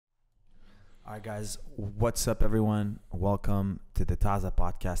All right, guys. What's up, everyone? Welcome to the Taza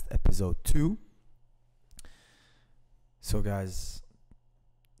podcast, episode 2. So, guys,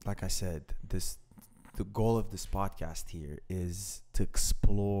 like I said, the goal of this podcast here is to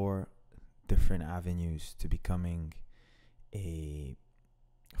explore different avenues to becoming a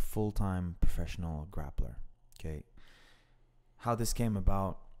full-time professional grappler. Okay. How this came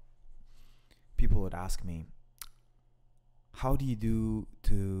about, people would ask me, how do you do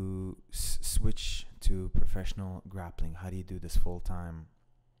to switch to professional grappling? How do you do this full-time?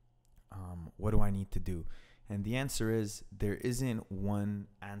 What do I need to do? And the answer is there isn't one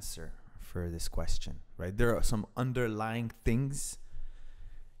answer for this question, right? There are some underlying things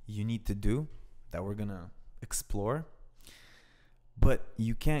you need to do that we're going to explore, but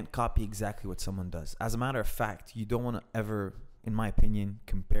you can't copy exactly what someone does. As a matter of fact, you don't want to ever, in my opinion,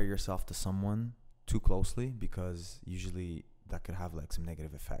 compare yourself to someone too closely, because usually that could have like some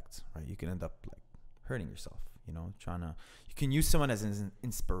negative effects, right? You can end up like hurting yourself, you can use someone as an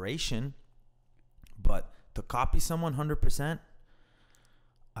inspiration, but to copy someone 100%,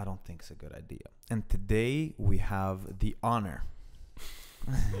 I don't think it's a good idea. And today we have the honor.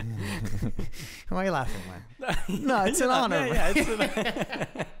 Why are you laughing, man? No, it's an honor. Yeah, it's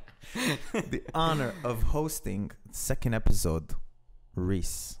the honor of hosting second episode,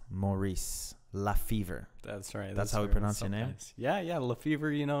 Maurice LaFever. That's right. That's how we pronounce your name? Nice. Yeah,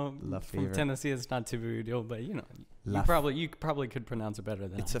 LaFever, LaFever. From Tennessee, it's not too big a deal, but you probably could pronounce it better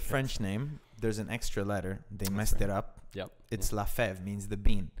than It's a French name. There's an extra letter. They messed it up. Yep. It's LaFever, means the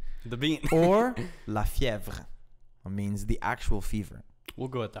bean. The bean. Or La Fièvre means the actual fever. We'll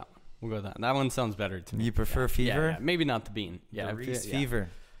go with that one. That one sounds better to me. You prefer fever? Yeah, maybe not the bean. Yeah, the Reese fever.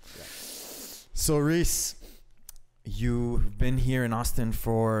 Yeah. So, Reese, you've been here in Austin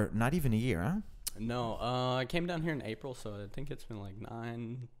for not even a year, huh? No, I came down here in April, so I think it's been like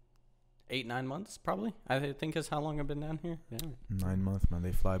 9 months probably. I think is how long I've been down here. Yeah. 9 months, man.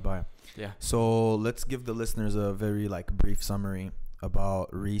 They fly by. Yeah. So let's give the listeners a very brief summary about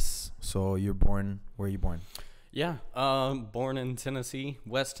Reese. So where are you born? Yeah, born in Tennessee,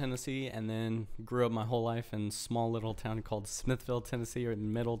 West Tennessee, and then grew up my whole life in a small little town called Smithville, Tennessee, or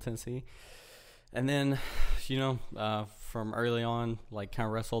in Middle Tennessee. And then, from early on, like kind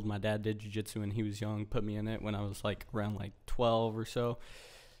of wrestled. My dad did jiu-jitsu when he was young, put me in it when I was like around like 12 or so.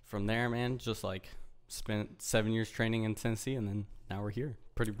 From there, man, just like spent 7 years training in Tennessee, and then now we're here.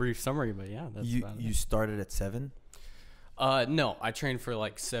 Pretty brief summary, but yeah, that's about it. You started at 7? No, I trained for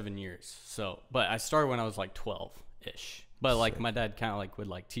like 7 years. But I started when I was like 12-ish. But like my dad kind of like would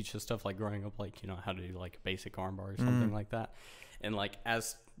like teach us stuff like growing up, like, how to do like a basic armbar or something like that. And like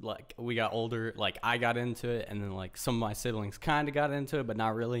as like we got older, like I got into it, and then like some of my siblings kind of got into it, but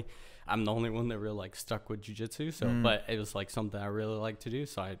not really. I'm the only one that really like stuck with jiu-jitsu. So, but it was like something I really like to do.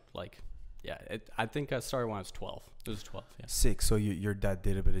 So I like, I think I started when I was 12. It was 12. Yeah. Sick. So your dad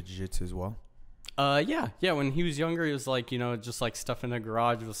did a bit of jiu-jitsu as well? Yeah. When he was younger, he was like, just like stuff in the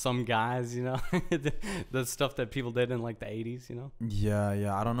garage with some guys, the stuff that people did in like the 80s,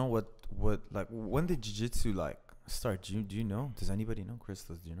 Yeah. I don't know what like, when did jiu-jitsu like start? Do you know? Does anybody know?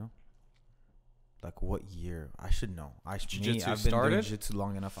 Crystals, do you know? Like what year? I should know. I've been doing jiu-jitsu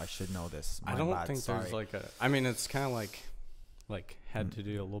long enough. I should know this. I don't think there's like I mean, it's kind of like had to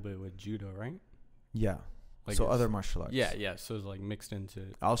do a little bit with judo, right? Yeah. Like so other martial arts. Yeah. So it's like mixed into.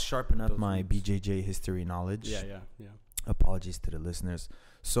 I'll sharpen up my BJJ history knowledge. Yeah. Apologies to the listeners.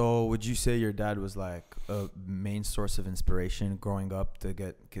 So would you say your dad was like a main source of inspiration growing up to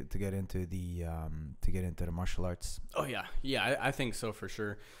get into the martial arts? Oh yeah. I think so for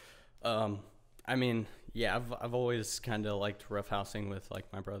sure. I mean, yeah, I've always kind of liked roughhousing with like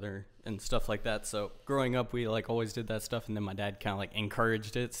my brother and stuff like that. So growing up, we like always did that stuff, and then my dad kind of like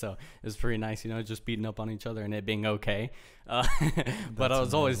encouraged it. So it was pretty nice, just beating up on each other and it being okay. But I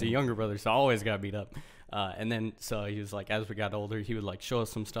was always the younger brother, so I always got beat up. And then so he was like, as we got older, he would like show us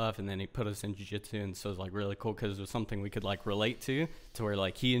some stuff, and then he put us in jiu-jitsu, and so it was like really cool because it was something we could like relate to where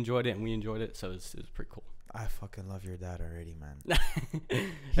like he enjoyed it and we enjoyed it. So it was pretty cool. I fucking love your dad already, man.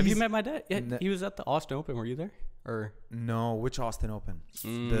 Have you met my dad? Yeah, he was at the Austin Open. Were you there? Or no? Which Austin Open?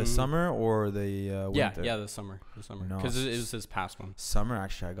 The summer or the winter? Yeah, the summer. No, because it was his past one. Summer,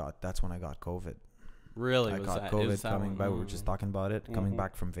 actually, that's when I got COVID. Really? I got COVID coming back. We were just talking about it. Coming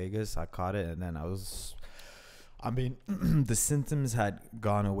back from Vegas, I caught it, and then the symptoms had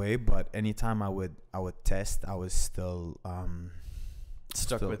gone away, but anytime I would test, I was still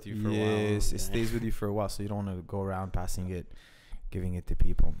stuck with you for a while. Yes, it stays with you for a while, so you don't want to go around giving it to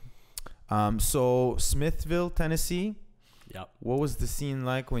people. So Smithville, Tennessee. Yep. What was the scene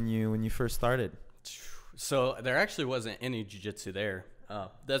like when you first started? So there actually wasn't any jiu-jitsu there.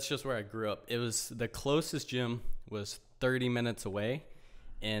 That's just where I grew up. It was the closest gym was 30 minutes away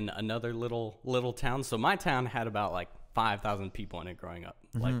in another little town. So my town had about like 5,000 people in it growing up.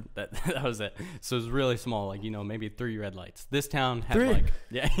 Like that was it. So it was really small, like, you know, maybe 3 red lights. This town had like,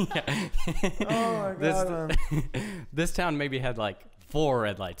 yeah. Oh my God, this town maybe had like 4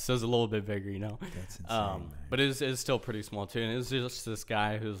 red lights. So it was a little bit bigger, you know. That's insane, man. But it was still pretty small too. And it was just this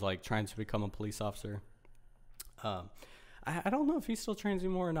guy who was like trying to become a police officer. I don't know if he still trains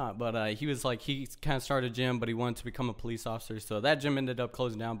anymore or not, but he was like, he kind of started a gym, but he wanted to become a police officer. So that gym ended up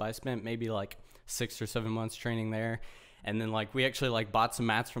closing down, but I spent maybe like 6 or 7 months training there. And then like we actually like bought some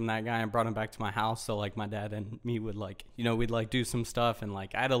mats from that guy and brought them back to my house. So like my dad and me would like, you know, we'd like do some stuff. And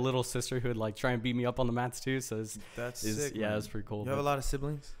like I had a little sister who would like try and beat me up on the mats too. So that's sick. Yeah, it's pretty cool. You have a lot of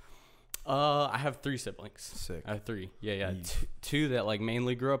siblings? I have 3 siblings. Sick. I have 3. Yeah. 2 that like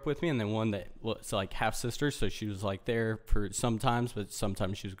mainly grew up with me, and then one that was like half sister. So she was like there for sometimes, but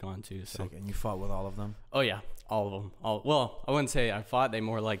sometimes she was gone too. So. Sick. And you fought with all of them? Oh yeah, all of them. Well, I wouldn't say I fought. They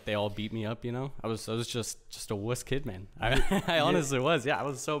more like they all beat me up. You know, I was just a wuss kid, man. I honestly was. Yeah, I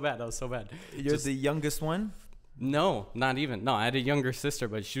was so bad. You're the youngest one? No, not even. No, I had a younger sister,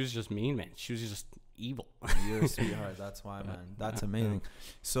 but she was just mean, man. She was just evil. You're a sweetheart. That's why, man. That's amazing.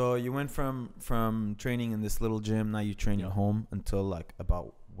 So you went from training in this little gym, now you train at home, until like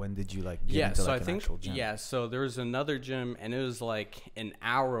about when did you like get into like an actual gym? Yeah, so there was another gym, and it was like an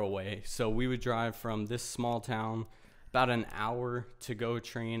hour away. So we would drive from this small town about an hour to go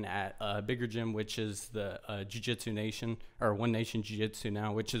train at a bigger gym, which is the Jiu Jitsu Nation, or One Nation Jiu Jitsu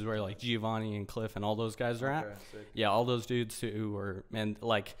now, which is where like Giovanni and Cliff and all those guys are at. Sick. Yeah, all those dudes who were, man,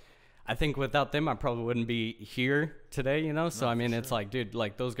 like, I think without them, I probably wouldn't be here today, you know? So, I mean, it's like, dude,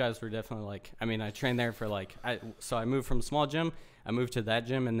 like, those guys were definitely, like, I mean, I trained there for, like, so I moved from a small gym, I moved to that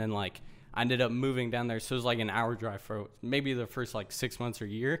gym, and then, like, I ended up moving down there. So it was, like, an hour drive for maybe the first, like, 6 months or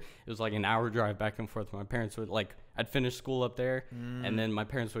year. It was, like, an hour drive back and forth. My parents would, like, I'd finish school up there, and then my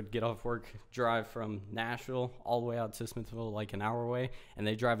parents would get off work, drive from Nashville all the way out to Smithville, like an hour away, and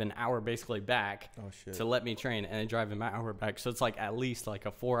they drive an hour basically back to let me train, and they drive an hour back. So it's like at least like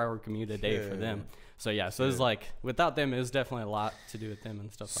a 4-hour commute a day for them. So yeah, so it's like without them, it was definitely a lot to do with them and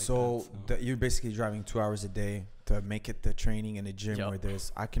stuff like that. So you're basically driving 2 hours a day to make it the training in a gym where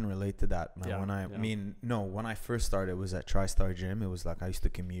there's, I can relate to that, man. When I first started, it was at TriStar Gym. It was like I used to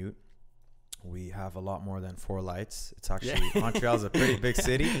commute. We have a lot more than 4 lights. It's actually Montreal's a pretty big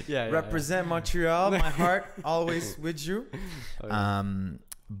city. Represent Montreal. My heart always with you.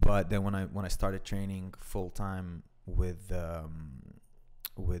 But then when I started training full time with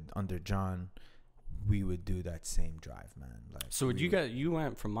under John, we would do that same drive, man. Like, so you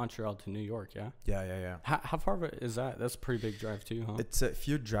went from Montreal to New York, yeah? Yeah. How far is that? That's a pretty big drive too, huh? If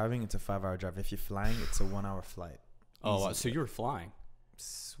you're driving, it's a 5-hour drive. If you're flying, it's a 1-hour flight. Oh, so you were flying?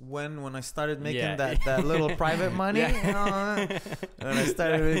 When I started making that little private money, you know, when I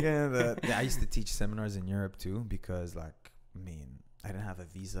started making I used to teach seminars in Europe too, because like, I mean, I didn't have a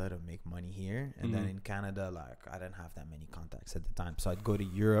visa to make money here, and then in Canada, like, I didn't have that many contacts at the time, so I'd go to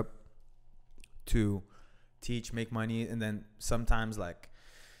Europe to teach, make money, and then sometimes like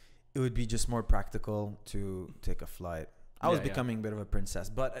it would be just more practical to take a flight. I was becoming a bit of a princess,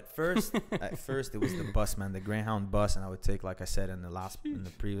 but at first it was the bus, man, the Greyhound bus, and I would take, like I said in the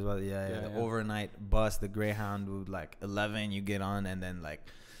previous, the overnight bus, the Greyhound would, like 11, you get on, and then like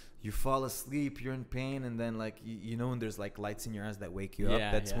you fall asleep, you're in pain, and then like you know when there's like lights in your eyes that wake you up,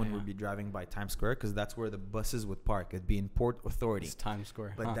 that's when we'd be driving by Times Square, because that's where the buses would park. It'd be in Port Authority. It's Times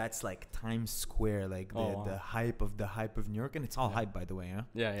Square, but that's like Times Square, like the hype of New York, and it's all hype, by the way.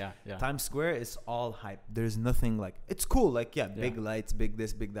 Yeah. Times Square is all hype. There's nothing like, it's cool, like big lights, big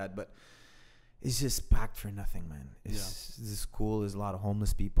this, big that, but it's just packed for nothing, man. It's just cool. There's a lot of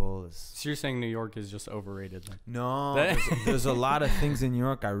homeless people. So you're saying New York is just overrated? Like. No, there's a lot of things in New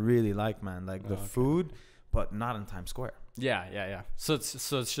York I really like, man. Like the food, but not in Times Square. Yeah. So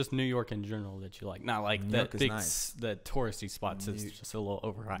it's just New York in general that you like, not like the big, the touristy spots. It's just a little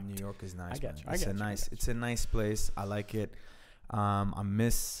overhyped. New York is nice. I get you. It's a nice place. I like it. I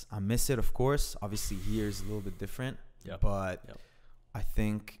miss it, of course. Obviously, here is a little bit different, but. I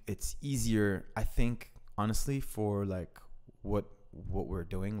think it's easier, honestly, for like what we're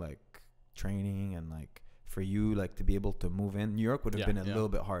doing, like training, and like for you, like to be able to move in. New York would have been a little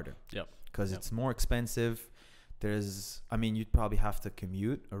bit harder. Because it's more expensive. You'd probably have to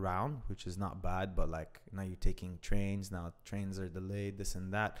commute around, which is not bad, but like now you're taking trains. Now trains are delayed, this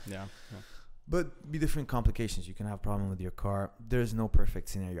and that. But be different complications. You can have problem with your car. There's no perfect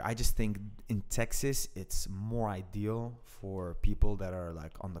scenario. I just think in Texas, it's more ideal for people that are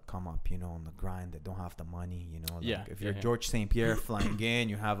like on the come up, you know, on the grind, that don't have the money, you know. Like if you're George St. Pierre flying in,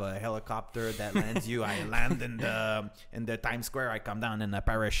 you have a helicopter that lands you. I land in the Times Square. I come down in a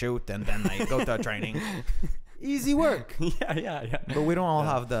parachute, and then I go to training. Easy work. Yeah. But we don't all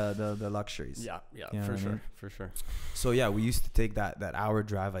have the luxuries. Yeah, You know for what I sure, mean? for sure. So yeah, we used to take that hour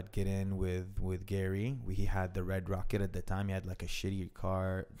drive. I'd get in with Gary. He had the Red Rocket at the time. He had like a shitty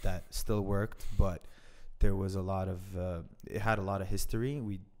car that still worked, but there was a lot of it had a lot of history.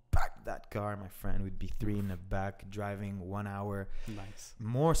 We'd pack that car, my friend. We'd be 3 in the back driving 1 hour. Nice.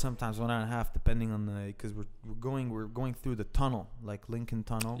 More sometimes 1 hour and a half, depending on the, because we're going through the tunnel, like Lincoln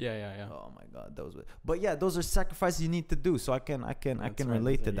Tunnel. Yeah. Oh my God, but yeah, those are sacrifices you need to do. So I can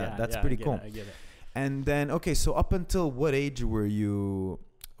relate to that. That's pretty cool. I get it. And then okay, so up until what age were you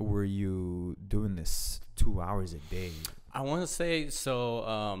doing this 2 hours a day? I want to say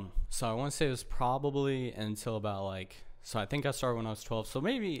so. So I want to say it was probably until about like. So I think I started when I was 12. So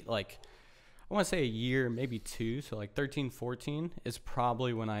maybe like I want to say a year, maybe 2. So like 13, 14 is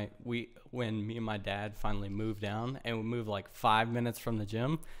probably when when me and my dad finally moved down, and we moved like 5 minutes from the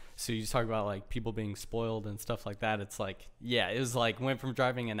gym. So you talk about like people being spoiled and stuff like that. It's like, yeah, it was like went from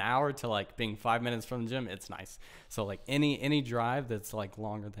driving an hour to like being 5 minutes from the gym. It's nice. So like any drive that's like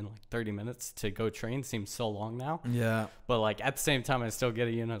longer than like 30 minutes to go train seems so long now. Yeah. But like at the same time, I still get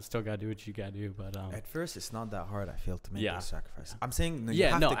it. You know, still got to do what you got to do. But at first, it's not that hard, I feel, to make Yeah. those sacrifices. I'm saying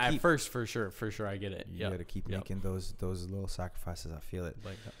no, at first, for sure, I get it. You got to keep making those little sacrifices. I feel it.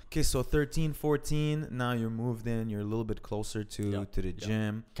 Like, okay, so 13, 14, now you're moved in. You're a little bit closer to the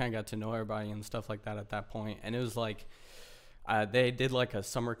gym. Kind of got to know everybody and stuff like that at that point. And it was like they did like a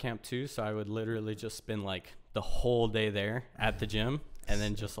summer camp too, so I would literally just spend like the whole day there at the gym, and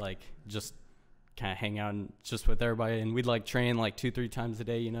then just kind of hang out and just with everybody. And we'd like train like 2-3 times a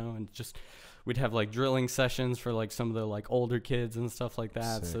day, you know, and just we'd have like drilling sessions for like some of the like older kids and stuff like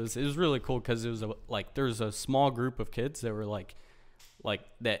that. Sick. So it was really cool because it was there was a small group of kids that were like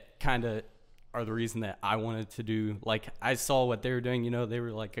that kind of are the reason that I wanted to do. Like I saw what they were doing, you know. They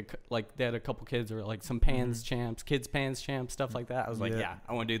were like they had a couple kids that were like some kids pans champs, stuff like that. I was like, yeah,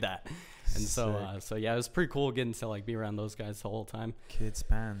 I want to do that. And so yeah, it was pretty cool getting to like be around those guys the whole time. Kids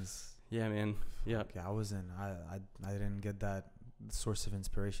pans. Yeah, man. Yeah. Okay, I didn't get that source of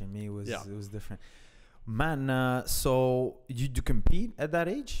inspiration. Me, it was different. Man, so you do compete at that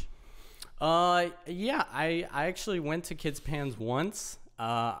age? Yeah, I actually went to Kids Pans once.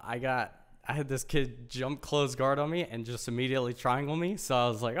 I had this kid jump close guard on me and just immediately triangle me. So I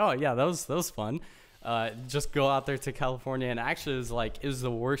was like, oh yeah, that was fun. Just go out there to California, and actually it was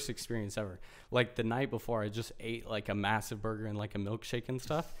the worst experience ever. Like the night before, I just ate like a massive burger and like a milkshake and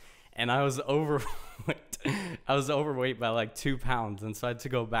stuff, and I was overweight. I was overweight by like 2 pounds, and so I had to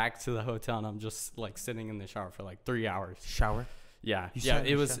go back to the hotel, and I'm just like sitting in the shower for like 3 hours. Shower? Yeah,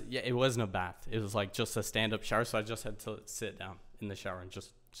 it wasn't a bath. It was like just a stand-up shower, so I just had to sit down in the shower and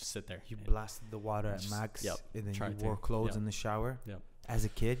just sit there. You blasted the water at max, and then you wore clothes in the shower. Yep. As a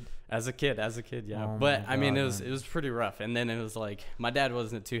kid, yeah. Oh but God, I mean, it was pretty rough. And then it was like my dad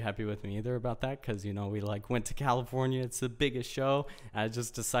wasn't too happy with me either about that, because you know we like went to California. It's the biggest show. I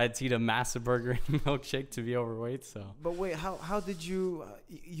just decided to eat a massive burger and milkshake to be overweight. So. But wait, how did you?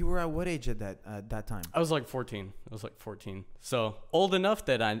 You were at what age at that time? I was like 14. So old enough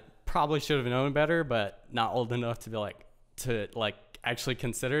that I probably should have known better, but not old enough to be like actually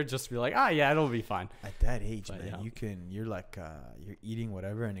consider, just to be like, yeah, it'll be fine. At that age, but, man, you're like you're eating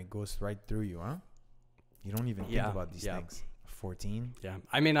whatever and it goes right through you, huh? You don't even think about these things. 14. Yeah,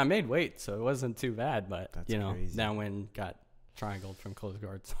 I mean, I made weight, so it wasn't too bad, but that's crazy. Now when got triangled from close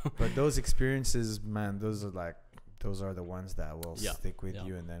guards. But those experiences, man, those are the ones that will stick with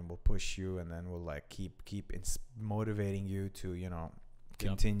you, and then will push you, and then will like keep motivating you to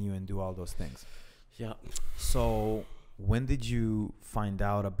continue and do all those things. Yeah. So when did you find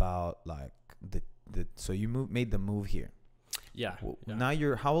out about like so you made the move here? Yeah. Now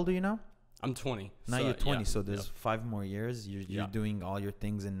how old are you now? I'm 20. Now you're 20, so there's 5 more years. You're doing all your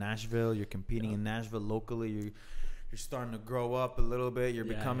things in Nashville. You're competing in Nashville locally. You're starting to grow up a little bit. You're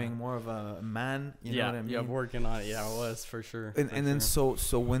becoming more of a man. You know what I mean? Yeah, I'm working on it. Yeah, I was for sure. And then so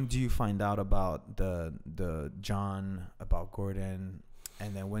when do you find out about the John, about Gordon?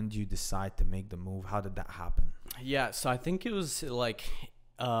 And then when do you decide to make the move? How did that happen? Yeah, so I think it was like,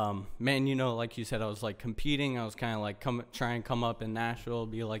 man, like you said, I was like competing. I was kind of like try and come up in Nashville,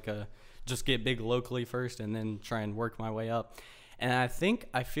 be like just get big locally first, and then try and work my way up. And I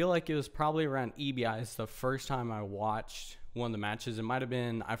feel like it was probably around EBI. It's the first time I watched one of the matches. It might have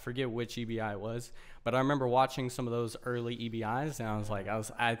been, I forget which EBI it was, but I remember watching some of those early EBIs, and I was like,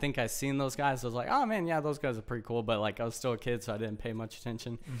 I think I seen those guys. I was like, oh man, yeah, those guys are pretty cool. But like, I was still a kid, so I didn't pay much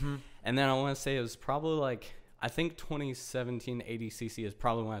attention. And then I want to say it was probably like, I think 2017 ADCC is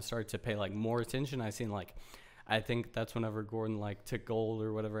probably when I started to pay like more attention. I seen like, I think that's whenever Gordon like took gold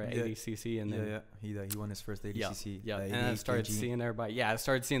or whatever at ADCC, and then he won his first ADCC. And I started seeing everybody. Yeah, I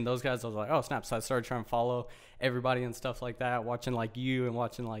started seeing those guys. I was like, oh snap! So I started trying to follow everybody and stuff like that, watching like you and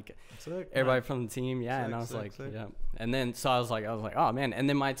watching like everybody from the team. Yeah, and I was like, yeah. And then so I was like, oh man. And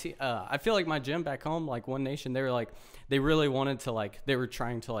then my team, I feel like my gym back home, like One Nation, they were like, they really wanted to like, they were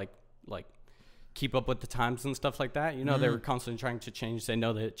trying to like keep up with the times and stuff like that. You know, they were constantly trying to change. They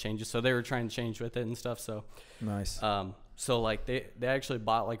know that it changes, so they were trying to change with it and stuff. So nice. So like they actually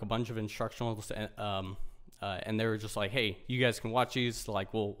bought like a bunch of instructionals, and they were just like, hey, you guys can watch these.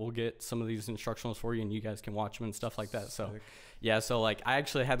 Like we'll get some of these instructionals for you, and you guys can watch them and stuff like that. So yeah, so like I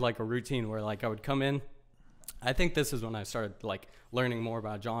actually had like a routine where like I would come in. I think this is when I started like learning more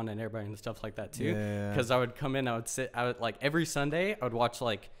about John and everybody and stuff like that too. Because I would come in, I would like every Sunday I would watch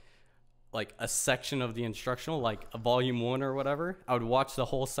like a section of the instructional, like a volume 1 or whatever. I would watch the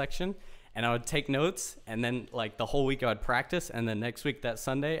whole section, and I would take notes, and then like the whole week I would practice, and then next week, that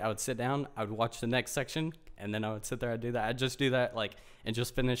Sunday, I would sit down, I would watch the next section, and then I would sit there, I'd do that. I'd just do that like, and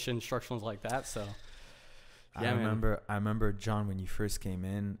just finish instructionals like that. So yeah, I remember John, when you first came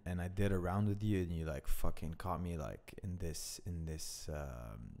in and I did a round with you, and you like fucking caught me like in this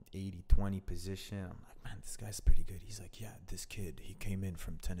 80-20 position. I'm like, man, this guy's pretty good. He's like, yeah, this kid, he came in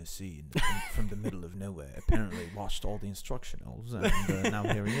from Tennessee from the middle of nowhere, apparently watched all the instructionals, and now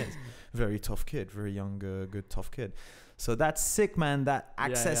here he is. Very tough kid, very young, good tough kid. So that's sick, man. That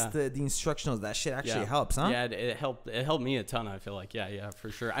access to the instructionals, that shit actually helps, huh? Yeah, it helped me a ton, I feel like. Yeah, for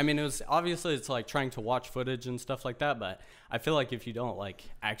sure. I mean, it was obviously, it's like trying to watch footage and stuff like that, but I feel like if you don't like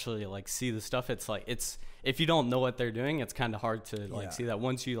actually like see the stuff, it's like, if you don't know what they're doing, it's kind of hard to like see that.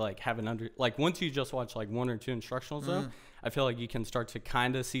 Once you like have once you just watch like 1 or 2 instructionals though, I feel like you can start to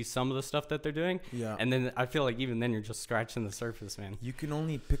kind of see some of the stuff that they're doing. Yeah. And then I feel like even then you're just scratching the surface, man. You can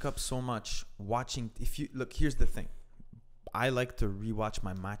only pick up so much watching. If you look, here's the thing. I like to rewatch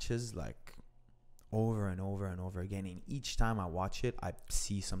my matches like over and over and over again, and each time I watch it, I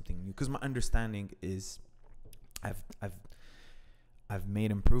see something new, because my understanding is I've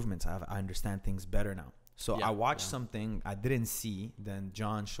made improvements. I understand things better now. So I watch something I didn't see, then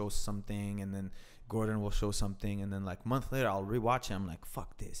John shows something, and then Gordon will show something, and then like a month later I'll rewatch it. I'm like,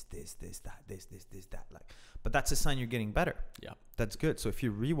 fuck this, that. Like, but that's a sign you're getting better. Yeah, that's good. So if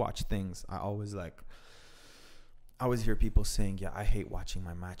you rewatch things, I always hear people saying, yeah, I hate watching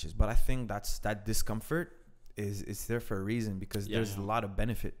my matches. But I think that discomfort is there for a reason, because there's a lot of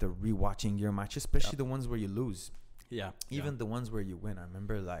benefit to rewatching your matches, especially the ones where you lose. Yeah. Even the ones where you win. I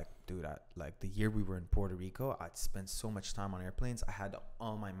remember like, dude, like the year we were in Puerto Rico, I'd spent so much time on airplanes. I had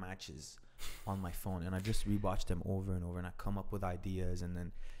all my matches on my phone, and I just rewatched them over and over, and I come up with ideas, and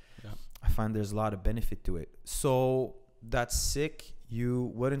then I find there's a lot of benefit to it. So that's sick.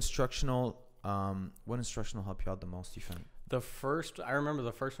 What instructional helped you out the most, you think? I remember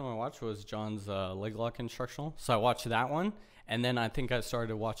the first one I watched was John's leg lock instructional. So I watched that one, and then I think I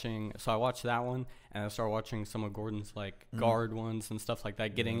started watching. So I watched that one, and I started watching some of Gordon's like guard ones and stuff like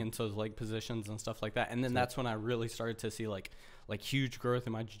that, getting into those leg positions and stuff like that. And then that's when I really started to see like huge growth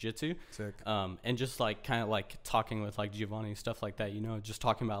in my jiu-jitsu. Sick. And just like kind of like talking with like Giovanni, stuff like that, you know, just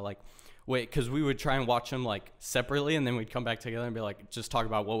talking about like, because we would try and watch them like separately, and then we'd come back together and be like, just talk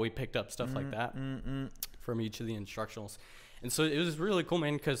about what we picked up, stuff like that from each of the instructionals. And so it was really cool,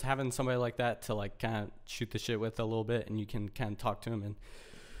 man, because having somebody like that to like kind of shoot the shit with a little bit, and you can kind of talk to him and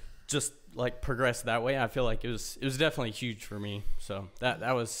just like progress that way. I feel like it was definitely huge for me. So that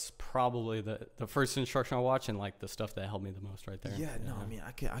was probably the first instruction I watched, and like the stuff that helped me the most right there. I mean,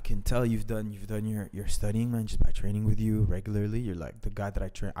 I can tell you've done your studying, man, just by training with you regularly. You're like the guy that I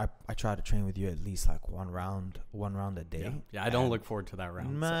train. I try to train with you at least like one round a day. I don't look forward to that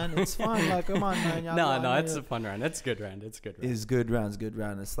round, man. So. It's fun. Like, come on, man. No, it's a fun round. It's a good round. It's good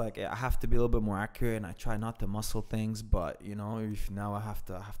round. It's like I have to be a little bit more accurate, and I try not to muscle things, but you know, if now I have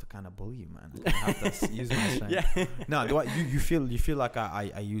to kind of bully you, man. I have to use my strength. No, you feel like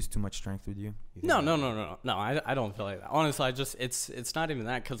I use too much strength with you? No. I don't feel like that. Honestly, it's not even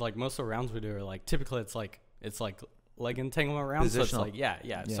that, because like most of the rounds we do are like typically it's like leg entanglement rounds. So it's like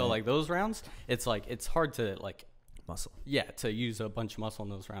yeah. So like those rounds, it's like it's hard to like muscle. Yeah, to use a bunch of muscle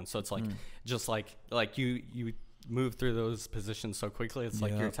in those rounds. So it's like just like you move through those positions so quickly. It's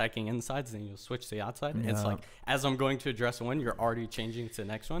like you're attacking insides, then you'll switch to the outside. And it's like, as I'm going to address one, you're already changing to the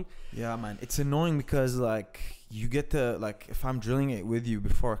next one. Yeah, man. It's annoying because, like, you get to, like, if I'm drilling it with you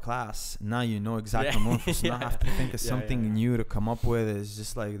before class, now you know exactly move. So now I have to think of something new to come up with. It's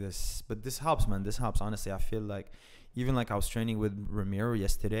just like this. But this helps, man. This helps. Honestly, I feel like, even like I was training with Ramiro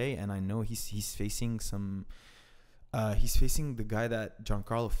yesterday, and I know he's facing some... he's facing the guy that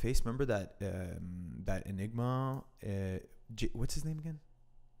Giancarlo faced. Remember that that Enigma? What's his name again?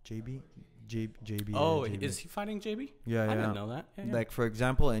 JB. Oh, JB. is he fighting JB? Yeah, I didn't know that. Yeah. Like, for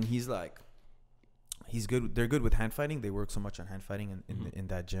example, and he's like, he's good. They're good with hand fighting. They work so much on hand fighting in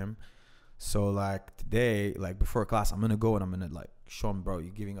that gym. So like today, like before class, I'm gonna go and I'm gonna like show him, bro,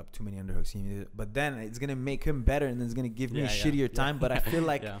 you're giving up too many underhooks. But then it's gonna make him better, and then it's gonna give me a shittier time. But I feel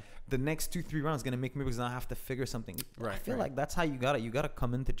like the next 2-3 rounds is gonna make me, because I have to figure something. Right. I feel like that's how you gotta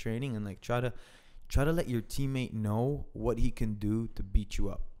come into training and like try to let your teammate know what he can do to beat you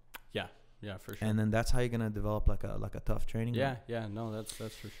up. Yeah, for sure. And then that's how you're gonna develop like a tough training. Yeah, no, that's for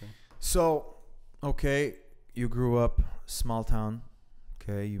sure. So, okay, you grew up small town.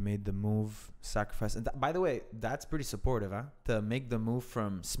 Okay, you made the move, sacrifice. And by the way, that's pretty supportive, huh? To make the move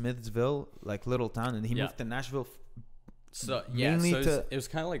from Smithsville, like little town, and he moved to Nashville. So it was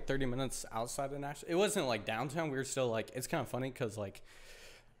kind of like 30 minutes outside of Nashville. It wasn't like downtown. We were still like, it's kind of funny because like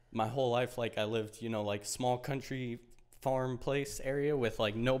my whole life, like I lived, like small country farm place area with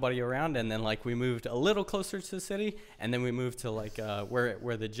like nobody around, and then like we moved a little closer to the city, and then we moved to like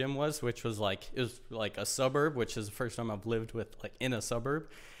where the gym was, which was like, it was like a suburb, which is the first time I've lived with like in a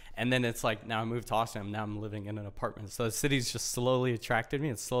suburb. And then it's like, now I moved to Austin, now I'm living in an apartment. So the city's just slowly attracted me.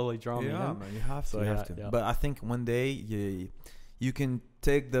 It's slowly drawn me in. Yeah, man, you have to. Yeah. But I think one day you can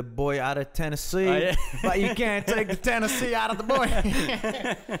take the boy out of Tennessee, but you can't take the Tennessee out of the boy.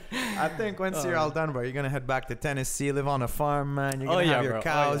 I think once you're all done, bro, you're going to head back to Tennessee, live on a farm, man. You're going to have your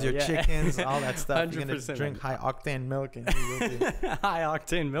cows, your chickens, all that stuff. You're going to drink high-octane milk. And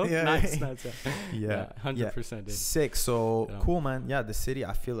high-octane milk? Nice. 100%. Dude. Sick. So, cool, man. Yeah, the city,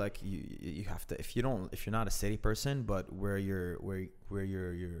 I feel like you have to, if you're not a city person, but where your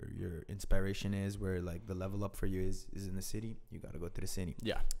inspiration is, where like the level up for you is in the city, you got to go to the city.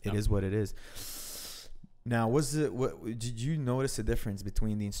 Yeah, it is what it is. Now, what did you notice a difference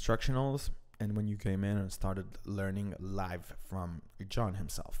between the instructionals and when you came in and started learning live from John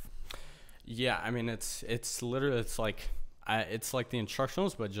himself? Yeah, I mean, it's literally, it's like the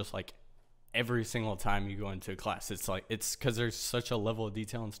instructionals, but just like every single time you go into a class, it's like, it's because there's such a level of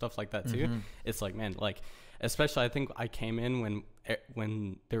detail and stuff like that too. It's like, man, like, especially I think I came in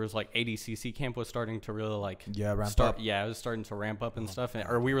when there was like ADCC camp was starting to really like ramp up. Yeah, it was starting to ramp up and stuff,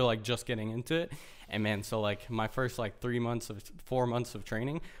 or we were like just getting into it. And man, so like my first like 4 months of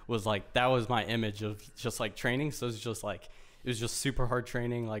training was like, that was my image of just like training. So it's just like, it was just super hard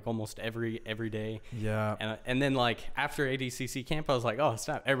training, like almost every day. Yeah. And then like after ADCC camp, I was like, oh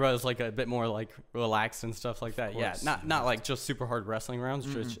snap, everybody was like a bit more like relaxed and stuff like that. Yeah, not like just super hard wrestling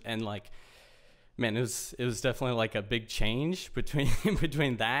rounds, and like, man, it was definitely like a big change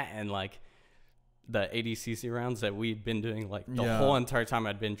between that and like the ADCC rounds that we'd been doing like the whole entire time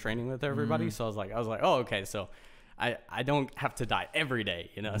I'd been training with everybody. So I was like, oh, okay, so I don't have to die every day,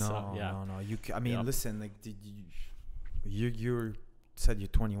 No, so yeah. No. I mean, listen, like, did you said you're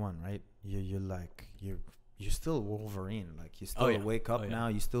 21, right? You're still Wolverine. Like, you still wake up now.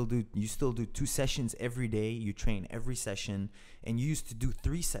 You still do 2 sessions every day. You train every session, and you used to do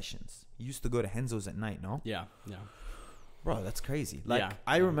 3 sessions. You used to go to Henzo's at night, no? Yeah. Bro, that's crazy. Like,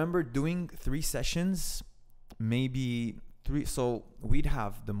 I remember doing 3 sessions, maybe 3. So we'd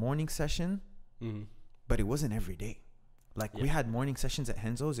have the morning session, but it wasn't every day. Like, we had morning sessions at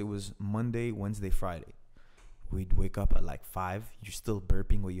Henzo's. It was Monday, Wednesday, Friday. We'd wake up at like 5. You're still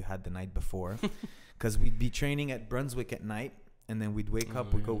burping what you had the night before. Because we'd be training at Brunswick at night, and then we'd wake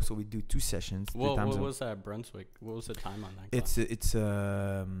up, we'd go, so we'd do 2 sessions. What was that at Brunswick? What was the time on that class? It's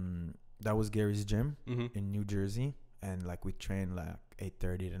that was Gary's gym in New Jersey, and like we trained like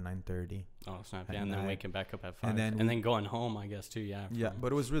 8:30 to 9:30. Oh, snap! Yeah, and then waking back up at 5, and then going home, I guess too. Yeah. Yeah,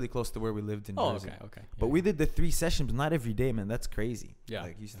 but it was really close to where we lived in Jersey. Okay. But we did the 3 sessions, but not every day, man. That's crazy. Yeah.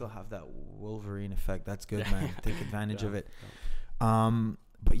 Like, you still have that Wolverine effect. That's good, man. Take advantage of it.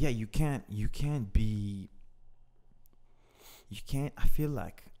 But yeah, you can't I feel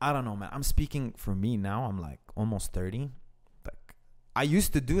like, I don't know, man. I'm speaking for me now. I'm like almost 30. Like, I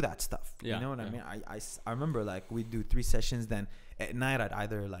used to do that stuff. You know what I mean? I remember like we'd do 3 sessions. Then at night, I'd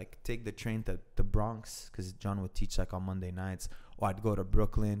either like take the train to the Bronx, because John would teach like on Monday nights, or I'd go to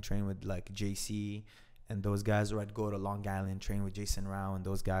Brooklyn, train with like JC and those guys, or I'd go to Long Island, train with Jason Rao and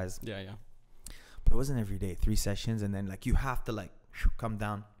those guys. Yeah. but it wasn't every day. 3 sessions, and then like you have to like come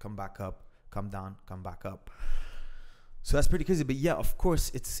down, come back up, come down, come back up. So that's pretty crazy. But yeah, of course,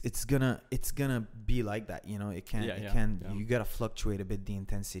 it's gonna be like that. You know, it can you gotta fluctuate a bit the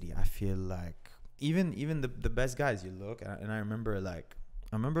intensity. I feel like even the best guys, you look, and I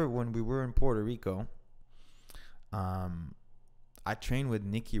remember when we were in Puerto Rico, I trained with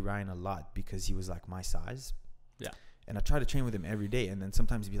Nicky Ryan a lot because he was like my size. Yeah. And I try to train with him every day, and then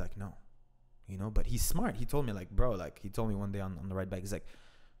sometimes he'd be like, no, you know, but he's smart. He told me like, bro, like he told me one day on the ride back, he's like,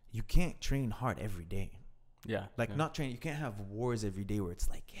 you can't train hard every day. Yeah. Like not train. You can't have wars every day where it's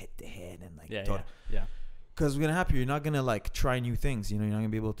like head to head and like, yeah. Because what's gonna happen, you're not gonna like try new things. You know, you're not gonna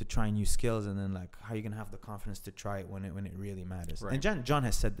be able to try new skills, and then like how are you gonna have the confidence to try it when it really matters? Right. And John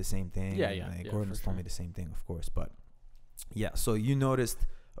has said the same thing. Gordon has told me the same thing, of course. But yeah, so you noticed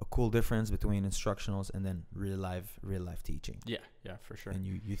a cool difference between instructionals and then real life teaching. Yeah, for sure. And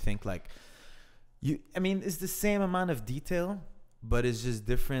you think like I mean, it's the same amount of detail, but it's just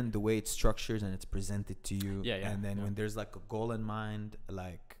different the way it's structured and it's presented to you. And then when there's like a goal in mind,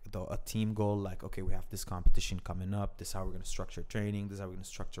 like a team goal, like, okay, we have this competition coming up. This is how we're going to structure training. This is how we're going to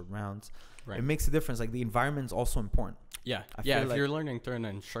structure rounds. Right. It makes a difference. Like the environment's also important. Yeah. If like you're learning through an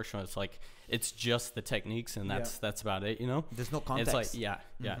instructional, it's like, it's just the techniques and that's about it, you know? There's no context. It's like,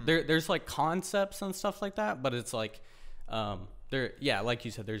 there's like concepts and stuff like that, but it's like, like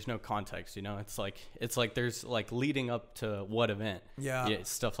you said, there's no context, you know? It's like there's like leading up to what event. Yeah,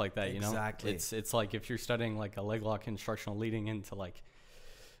 stuff like that, you know? Exactly. It's like if you're studying like a leg lock instructional leading into like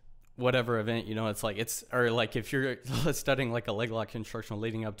whatever event, you know, or like if you're studying like a leg lock instructional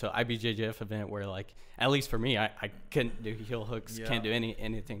leading up to IBJJF event where like, at least for me, I couldn't do heel hooks, can't do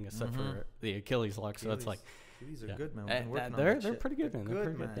anything except for the Achilles lock. So it's like, Achilles are good, man. They're pretty good, man. They're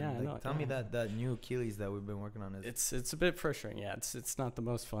pretty good. Yeah, like, I know. Tell me that new Achilles that we've been working on it's a bit frustrating. Yeah, it's not the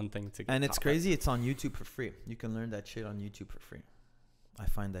most fun thing to get. And it's crazy. It's on YouTube for free. You can learn that shit on YouTube for free. I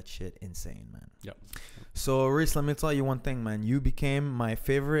find that shit insane, man. Yep. So, Reese, let me tell you one thing, man. You became my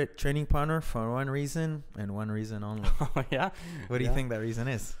favorite training partner for one reason and one reason only. Oh, yeah? What do you think that reason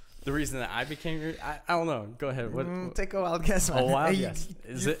is? The reason that I became your... I don't know. Go ahead. Take a wild guess, man. A wild guess.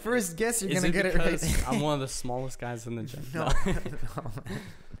 First guess, you're going to get it right. I'm one of the smallest guys in the gym. No.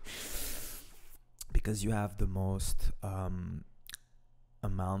 Because you have the most...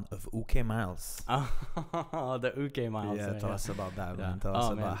 amount of UK miles. Oh, the UK miles. Yeah, tell us about that, man. Tell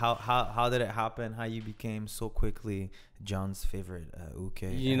us about how did it happen? How you became so quickly John's favorite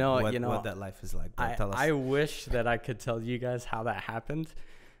UK? You know what that life is like. Tell us. I wish that I could tell you guys how that happened,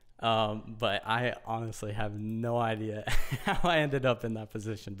 but I honestly have no idea how I ended up in that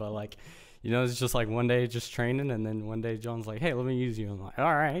position. But like, you know, it's just like one day just training, and then one day John's like, "Hey, let me use you." I'm like,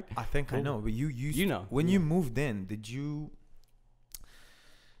 "All right." I think cool. I know, but you moved in, did you?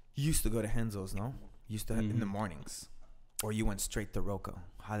 You used to go to Henzo's, no? You used to in the mornings, or you went straight to Roca.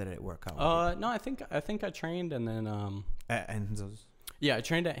 How did it work out? No, I think I trained and then at Henzo's. Yeah, I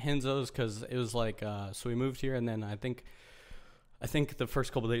trained at Henzo's because it was like so we moved here, and then I think the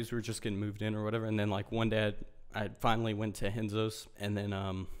first couple of days we were just getting moved in or whatever, and then like one day I finally went to Henzo's, and then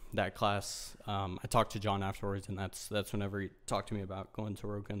that class I talked to John afterwards, and that's whenever he talked to me about going to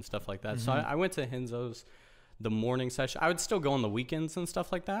Roca and stuff like that. So I went to Henzo's. The morning session, I would still go on the weekends and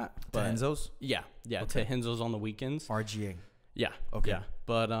stuff like that. To Henzo's? Yeah, okay. To Henzo's on the weekends. RGA. Yeah, okay. Yeah,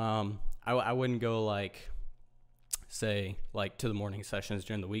 but I wouldn't go like, say like to the morning sessions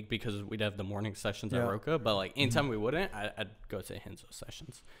during the week because we'd have the morning sessions at Roca. But like anytime we wouldn't, I'd go to Henzo's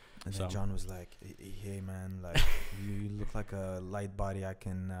sessions. And then John was like, "Hey man, like you look like a light body. I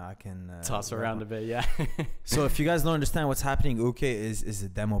can toss around a bit, yeah." So if you guys don't understand what's happening, is a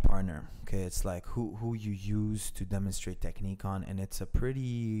demo partner. Okay, it's like who you use to demonstrate technique on, and it's a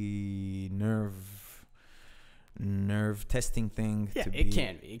pretty nerve testing thing. Yeah, it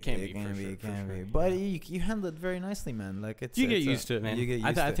can be. But you handle it very nicely, man. Like you get used to it, man. You get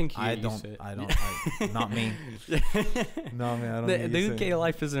used to it. I think you get used to it. I don't. Not me. No, man. I don't. The UK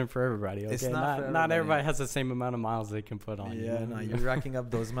life isn't for everybody. Okay, it's not everybody has the same amount of miles they can put on. Yeah, no, you're racking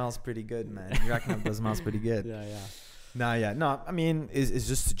up those miles pretty good, man. You're racking up those miles pretty good. Yeah. No, I mean, it's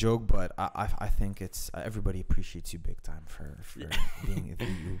just a joke, but I think it's everybody appreciates you big time for being in the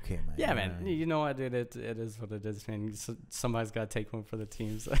UK, man. Yeah, man. You know what, dude? It is what it is, man. Somebody's got to take one for the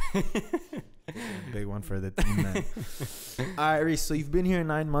teams. Big one for the team, man. All right, Reese. So you've been here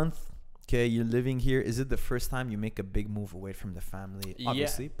 9 months. Okay, you're living here. Is it the first time you make a big move away from the family?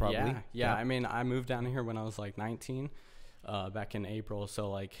 Obviously, probably. Yeah. I mean, I moved down here when I was like 19, back in April. So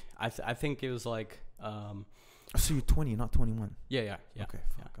like, I think it was like. So you're 20, not 21. Yeah. Okay,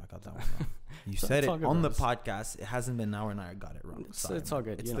 fuck, I got that one wrong. You So said it's it all good, on the bro. podcast. It hasn't been an hour and I got it wrong. Sorry, It's all man.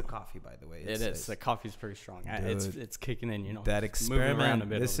 good. It's you the know. coffee, by the way. It is. The coffee's pretty strong. Dude, It's kicking in. You know. that It's moving around a experiment.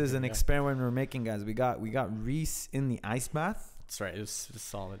 bit This over is here, an yeah. experiment we're making, guys. We got Reese in the ice bath. That's right. It was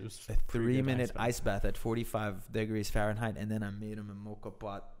solid. It was A pretty good 3-minute ice bath at 45 degrees Fahrenheit, and then I made him a mocha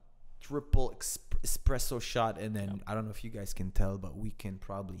pot, triple espresso shot, and then I don't know if you guys can tell, but we can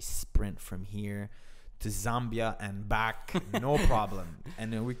probably sprint from here to Zambia and back, no problem,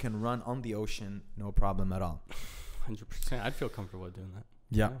 and then we can run on the ocean, no problem at all. 100%. I'd feel comfortable doing that.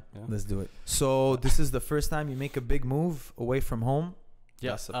 Yeah, let's do it. So this is the first time you make a big move away from home.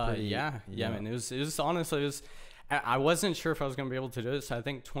 Yeah, man. It was honestly, I wasn't sure if I was gonna be able to do it. So I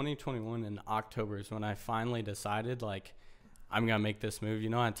think 2021 in October is when I finally decided, like, I'm gonna make this move. You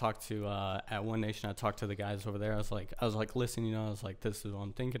know, I talked to at One Nation. I talked to the guys over there. I was like, listen, you know, I was like, this is what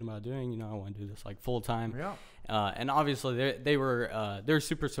I'm thinking about doing. You know, I want to do this like full time. Yeah. And obviously they were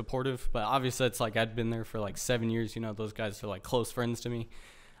super supportive. But obviously it's like I'd been there for like 7 years. You know, those guys are like close friends to me.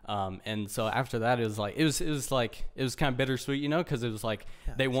 And so after that, it was kind of bittersweet, you know, because it was like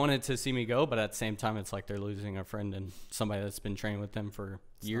they wanted to see me go, but at the same time, it's like they're losing a friend and somebody that's been training with them for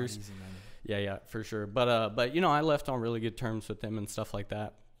years. Not easy, man. Yeah, for sure. But you know, I left on really good terms with them and stuff like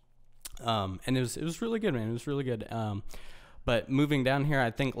that. And it was really good, man. It was really good. But moving down here,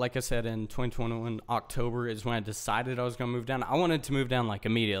 I think, like I said, in 2021, October is when I decided I was going to move down. I wanted to move down like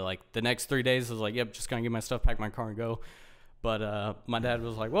immediately. Like the next 3 days, I was like, yep, just going to get my stuff, pack my car and go. But my dad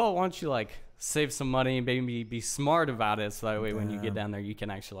was like, well, why don't you like save some money and maybe be smart about it, so that way when you get down there, you can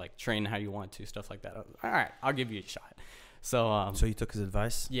actually like train how you want to, stuff like that. I was like, all right, I'll give you a shot. So so you took his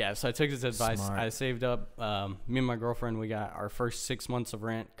advice? Yeah, so I took his advice. Smart. I saved up. Me and my girlfriend, we got our first 6 months of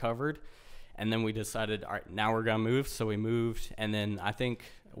rent covered. And then we decided, all right, now we're going to move. So we moved. And then I think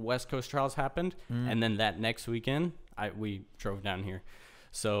West Coast Trials happened. And then that next weekend, we drove down here.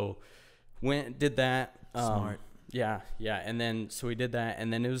 So did that. Smart. Yeah. And then, so we did that.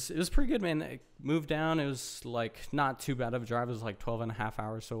 And then it was pretty good, man. I moved down. It was like not too bad of a drive. It was like 12 and a half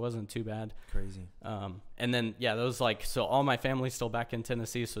hours. So it wasn't too bad. Crazy. And then, yeah, those like, so all my family's still back in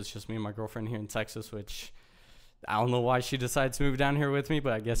Tennessee. So it's just me and my girlfriend here in Texas, which I don't know why she decides to move down here with me,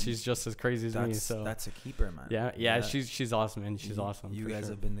 but I guess she's just as crazy as me. So that's a keeper, man. Yeah. She's awesome, man. She's awesome. You guys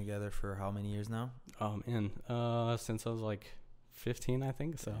have been together for how many years now? Since I was like 15, I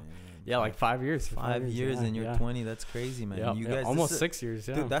think. So yeah, like 5 years. 5 years and you're 20. That's crazy, man. Yeah, you guys almost 6 years.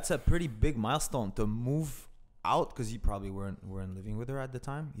 Yeah, dude, that's a pretty big milestone to move out, because you probably weren't living with her at the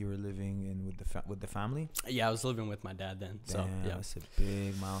time. You were living in with the family. Yeah, I was living with my dad then. So yeah, that's a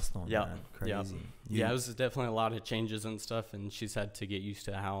big milestone. Yeah, man. Crazy. Yeah, it was definitely a lot of changes and stuff, and she's had to get used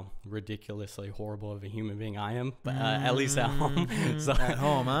to how ridiculously horrible of a human being I am. But at least at home. So at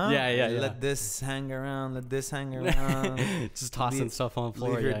home, huh? Yeah. Let this hang around. Let this hang around. Just tossing stuff on the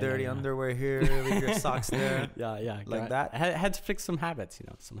floor. Leave your dirty underwear here. Leave your socks there. Yeah. Like that. I had to fix some habits,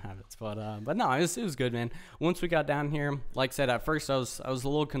 But no, it was good, man. Once we got down here, like I said, at first I was a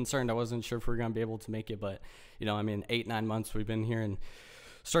little concerned. I wasn't sure if we were gonna be able to make it, but 8-9 months we've been here and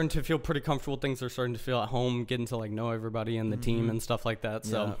starting to feel pretty comfortable. Things are starting to feel at home, getting to like know everybody in the team and stuff like that.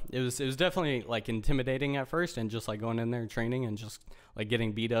 So it was definitely like intimidating at first, and just like going in there and training and just like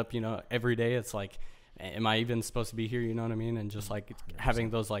getting beat up, every day. It's like, am I even supposed to be here? You know what I mean? And just like having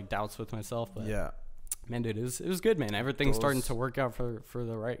those like doubts with myself. But man, dude, it was good, man. Everything's starting to work out for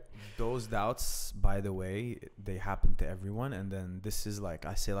the right. Those doubts, by the way, they happen to everyone, and then this is like,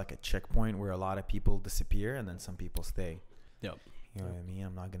 I say, like a checkpoint where a lot of people disappear and then some people stay. Yep. You know what I mean?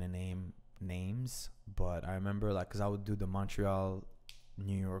 I'm not gonna name names, but I remember, like, because I would do the Montreal,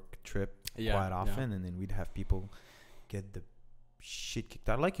 New York trip quite often, and then we'd have people get the shit kicked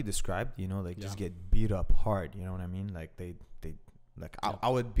out, like you described. Just get beat up hard. You know what I mean? Like they like I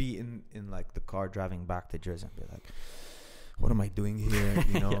would be in like the car driving back to Jersey and be like, what am I doing here?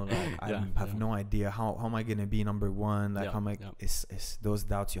 I have no idea how am I gonna be number one? Like how am I? It's those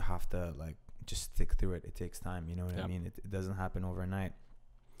doubts. You have to like just stick through it. It takes time. You know what I mean? It doesn't happen overnight.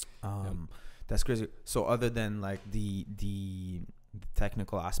 That's crazy. So other than like the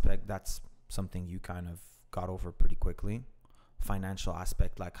technical aspect, that's something you kind of got over pretty quickly. Financial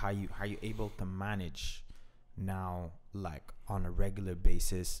aspect, like how you able to manage now, like on a regular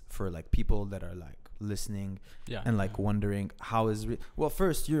basis, for like people that are like listening and like wondering how is well,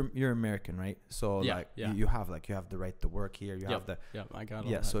 first you're American, right? So you have the right to work here. You have the I got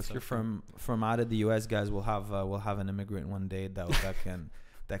all so if you're from out of the US, guys, we'll have an immigrant one day that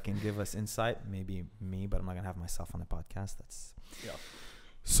can give us insight. Maybe me, but I'm not gonna have myself on the podcast. That's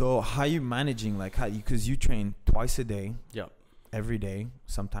So how you managing, like because you train twice a day, every day,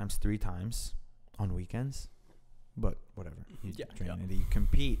 sometimes 3 times on weekends. but whatever. You train yeah. and you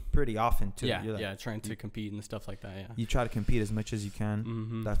compete pretty often too. Yeah, You're like, trying to compete and stuff like that. Yeah. You try to compete as much as you can.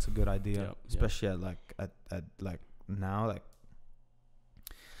 Mm-hmm. That's a good idea, Yep, especially at like now. Like,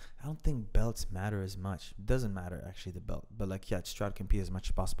 I don't think belts matter as much. It doesn't matter actually, the belt, but like, yeah, just try to compete as much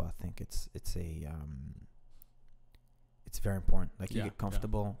as possible. I think it's very important. Like, you get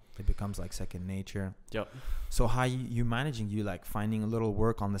comfortable, it becomes like second nature. Yep. So how you managing? You like finding a little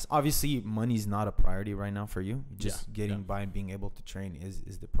work on this? Obviously, money's not a priority right now for you. Just getting by and being able to train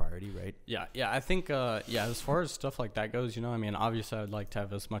is the priority, right? Yeah. I think as far as stuff like that goes, I mean, obviously I'd like to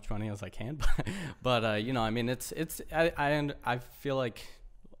have as much money as I can, but I mean, I feel like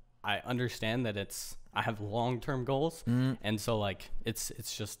I understand that I have long-term goals, and so like it's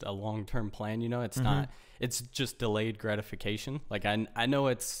just a long-term plan. It's not. It's just delayed gratification. Like I know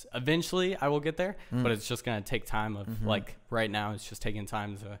it's eventually I will get there, but it's just gonna take time. Like right now, it's just taking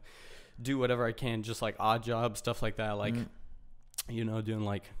time to do whatever I can, just like odd jobs, stuff like that. Like doing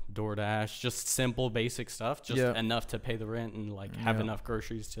like DoorDash, just simple basic stuff, just enough to pay the rent and like have enough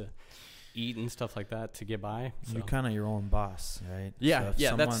groceries to eat and stuff like that to get by. So. You're kind of your own boss, right? Yeah,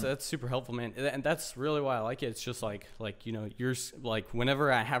 so that's super helpful, man. And that's really why I like it. It's just like you're like, whenever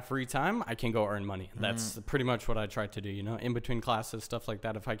I have free time, I can go earn money. That's pretty much what I try to do. In between classes, stuff like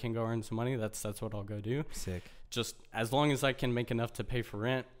that. If I can go earn some money, that's what I'll go do. Sick. Just as long as I can make enough to pay for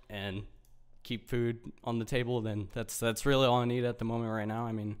rent and keep food on the table, then that's really all I need at the moment right now.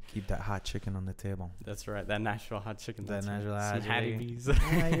 I mean, keep that hot chicken on the table. That's right, that Nashville hot chicken. That Nashville hot chicken. Hattie B's.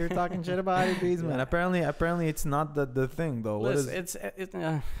 Yeah, you're talking shit about Hattie B's, man. Apparently it's not the thing though.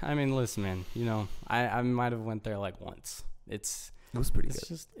 I mean, listen, man. I might have went there like once. It was pretty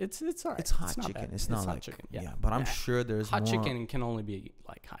good. It's all right. It's hot chicken. It's not like chicken. Yeah, but I'm sure there's hot more. Chicken can only be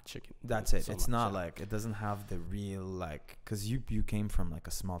like hot chicken. That's it. It's not like, it doesn't have the real like, because you came from like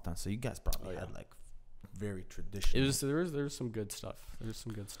a small town, so you guys probably had like very traditional. There's some good stuff. There's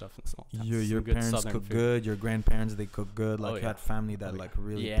some good stuff in small towns. Your parents cook good. Your grandparents, they cook good. Like you had family that like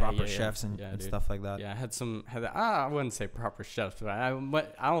really proper chefs and stuff like that. Yeah, I wouldn't say proper chefs, but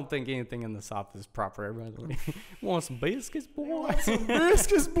I don't think anything in the South is proper. Everybody want some biscuits, boy.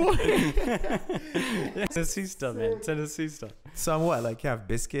 Tennessee stuff, man. Tennessee stuff. Somewhat like you have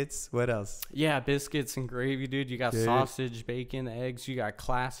biscuits. What else? Yeah, biscuits and gravy, dude. You got sausage, bacon, eggs. You got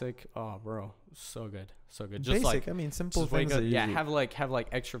classic. Oh, bro, so good. So good. Just basic, I mean, simple things. Have like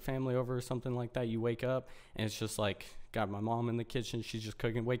extra family over or something like that. You wake up and it's just like, got my mom in the kitchen. She's just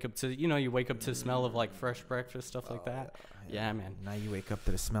cooking. Wake up to you wake up to the smell of like fresh breakfast, stuff like that. Yeah, man. Now you wake up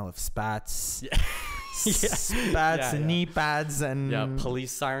to the smell of spats. Yeah. Spats and knee pads and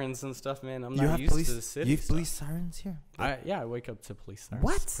police sirens and stuff, man. I'm not used to the city. You have police sirens here? I wake up to police sirens.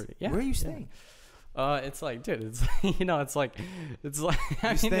 What? Where are you staying? It's like, dude, it's it's like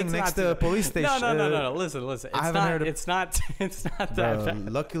you're staying next to a police station. No. Listen. It's not that bad.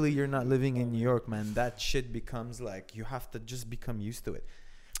 Luckily, you're not living in New York, man. That shit becomes like, you have to just become used to it.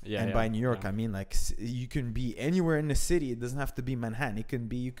 Yeah. And by New York, I mean like you can be anywhere in the city. It doesn't have to be Manhattan.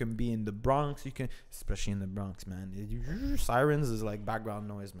 You can be in the Bronx. You can, especially in the Bronx, man. Sirens is like background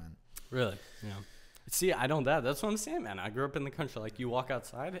noise, man. Really? Yeah. See, I don't that. That's what I'm saying, man. I grew up in the country. Like, you walk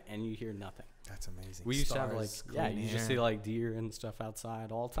outside and you hear nothing. That's amazing. We used to have you just see like deer and stuff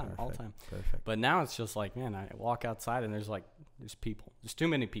outside all the time. Perfect. But now it's just like, man, I walk outside and there's people. There's too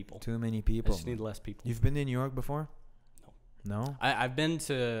many people. I just need less people. You've been to New York before? No. I've been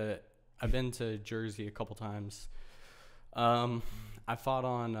to Jersey a couple times. I fought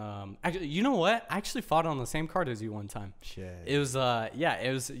on actually, you know what? I actually fought on the same card as you one time. Shit. It was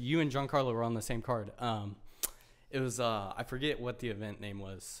you and Giancarlo were on the same card. It was I forget what the event name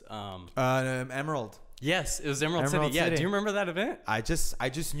was. Emerald. Yes, it was Emerald City. Yeah, do you remember that event? I just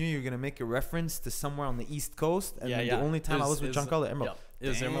knew you were gonna make a reference to somewhere on the East Coast, and the only time I was with Giancarlo, Emerald. It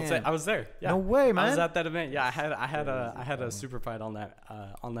was Emerald City. I was there. Yeah. No way, man. I was at that event. Yeah, I had a super fight on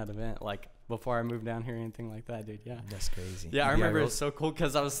that event, like before I moved down here or anything like that, dude. Yeah. That's crazy. Yeah, I remember it was so cool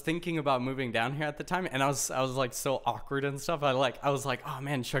because I was thinking about moving down here at the time, and I was like so awkward and stuff. I was like, oh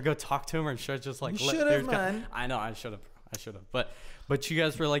man, should I go talk to him or should I just like let dude man. I know I should have. But you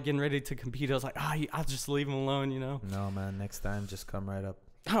guys were like getting ready to compete. I was like, I'll just leave him alone, No, man. Next time, just come right up.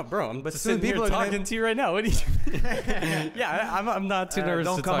 Oh, bro, I'm sitting here talking to you right now. What do you? Yeah, I'm not too nervous.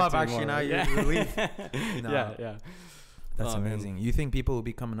 Don't to come talk up. Actually, now you're relieved. No. Yeah. That's amazing. Man. You think people will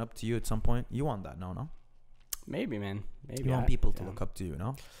be coming up to you at some point? You want that? No. Maybe, man. Maybe. You want people to look up to you,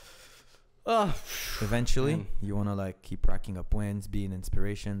 no? Eventually, man. You want to like keep racking up wins, be an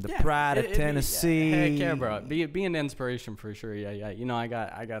inspiration. The pride of Tennessee. Heck yeah, bro. Be an inspiration for sure. Yeah. I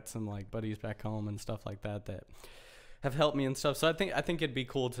got some like buddies back home and stuff like that have helped me and stuff. So I think it'd be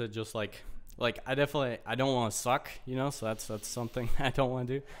cool to just like like I don't want to suck, you know, so that's something I don't want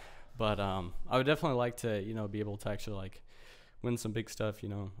to do. But I would definitely like to, you know, be able to actually like win some big stuff, you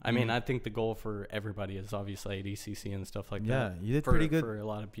know. I mean, I think the goal for everybody is obviously ADCC and stuff like that. Yeah, you did pretty good for a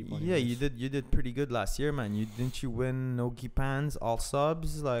lot of people. Yeah, anyways. you did pretty good last year, man. Didn't you win no gi pans, all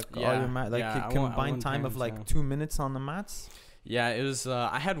subs, like all your I combined won time of pans, like yeah. 2 minutes on the mats? Yeah, it was.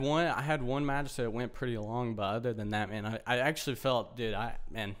 I had one match that went pretty long, but other than that, man, I actually felt, dude, I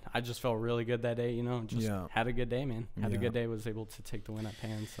just felt really good that day. You know, just had a good day, man. Had a good day. Was able to take the win at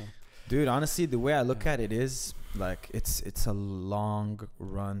Pan. So, dude, honestly, the way I look at it is like it's a long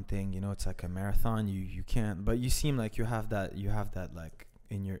run thing. You know, it's like a marathon. You can't, but you seem like you have that like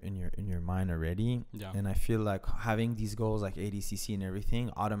in your mind already. Yeah. And I feel like having these goals like ADCC and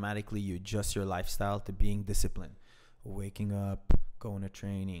everything, automatically you adjust your lifestyle to being disciplined. Waking up, going to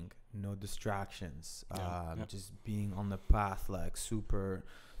training, no distractions, just being on the path, like super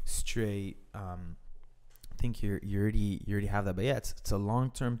straight. I think you already have that, but yeah, it's a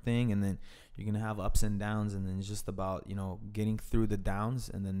long-term thing, and then you're gonna have ups and downs, and then it's just about, you know, getting through the downs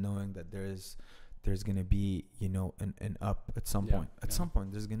and then knowing that there's gonna be, you know, an up at some point. At some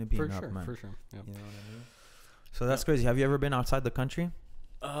point there's gonna be an up, man. For sure. Yeah. You know what I mean? So that's crazy. Have you ever been outside the country?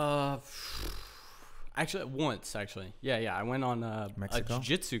 Actually, once. Yeah. I went on a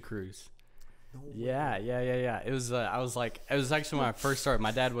jiu-jitsu cruise. No way. Yeah. It was. It was actually when I first started.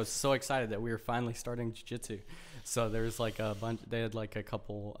 My dad was so excited that we were finally starting jiu-jitsu. So there's like a bunch. They had like a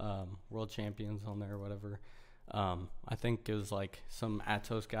couple world champions on there or whatever. I think it was like some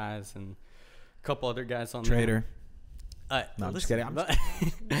Atos guys and a couple other guys on Trader. there. No, I'm just kidding.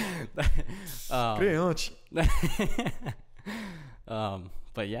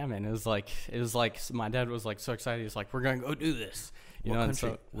 But yeah, man, it was like my dad was like so excited. He's like, we're gonna go do this, you know. Country?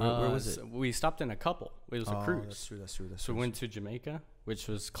 And so where was it? We stopped in a couple. It was a cruise. That's true. So we went to Jamaica, which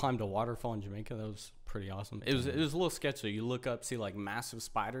was climbed a waterfall in Jamaica. That was pretty awesome. It was a little sketchy. You look up, see like massive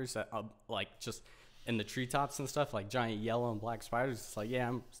spiders that like just in the treetops and stuff, like giant yellow and black spiders. It's like, yeah,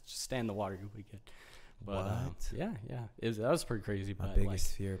 I'm just stay in the water, you'll be good. But yeah, that was pretty crazy. My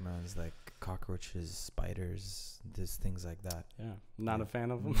biggest fear, man, is like cockroaches, spiders, just things like that. Yeah, not a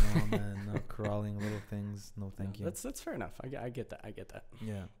fan of them. No, man, no crawling little things. No, thank you. That's fair enough. I get that.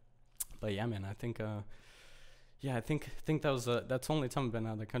 Yeah, but yeah, man, I think I think that was that's the only time I've been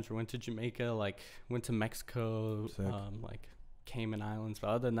out of the country. Went to Jamaica, like went to Mexico, like Cayman Islands, but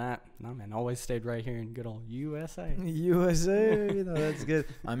other than that, no, man, always stayed right here in good old USA. USA, you know, that's good.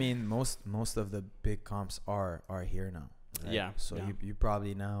 I mean, most of the big comps are here now. Right? Yeah. So you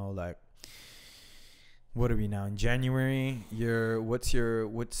probably now, like, what are we now in January?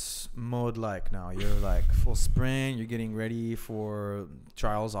 What's mode like now? You're like full sprint. You're getting ready for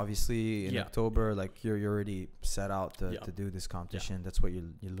trials, obviously in October. Like you're already set out to do this competition. Yeah. That's what you're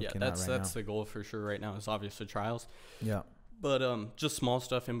looking at right now. That's the goal for sure right now. Is obviously trials. Yeah. But just small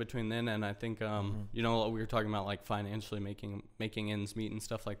stuff in between then, and I think you know, we were talking about like financially making ends meet and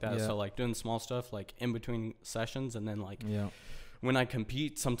stuff like that. Yeah. So like doing small stuff like in between sessions, and then like when I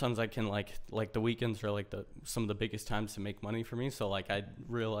compete, sometimes I can like the weekends are like some of the biggest times to make money for me. So like I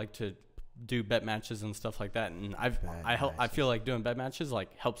really like to do bet matches and stuff like that, and I feel like doing bet matches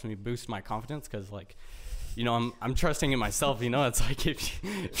like helps me boost my confidence, because like, you know, I'm trusting in myself. You know, it's like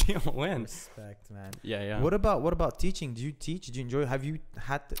if you don't win. Respect, man. Yeah. What about teaching? Do you teach? Do you enjoy? Have you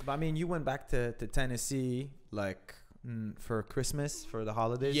had? I mean, you went back to Tennessee like for Christmas, for the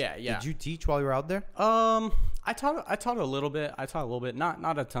holidays. Yeah. Did you teach while you were out there? I taught a little bit.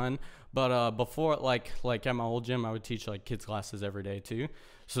 Not a ton. But before, like at my old gym, I would teach like kids classes every day too.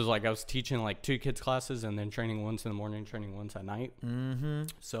 So it was like I was teaching like 2 kids classes, and then training once in the morning, training once at night. Mm-hmm.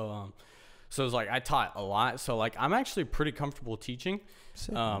 So it was like I taught a lot. So like I'm actually pretty comfortable teaching. That's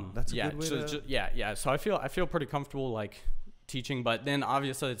a good way So I feel pretty comfortable like teaching. But then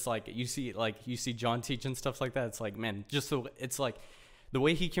obviously it's like you see John teach and stuff like that. It's like, man, it's like the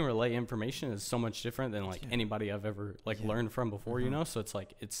way he can relay information is so much different than like anybody I've ever learned from before. You know, so it's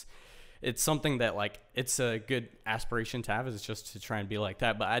like it's something that like it's a good aspiration to have, is just to try and be like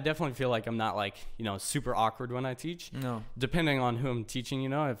that. But I definitely feel like I'm not like, you know, super awkward when I teach. No. Depending on who I'm teaching, you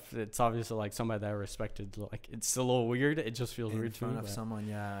know, if it's obviously like somebody that I respected, like it's a little weird. It just feels weird to me. In front of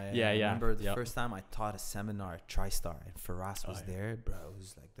someone, I remember the first time I taught a seminar at TriStar and Faraz was there, bro. It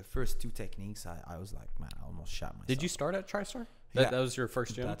was like the first 2 techniques. I was like, man, I almost shot myself. Did you start at TriStar? That was your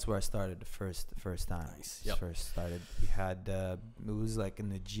first gym? That's where I started the first time. Nice. First started. We had it was like in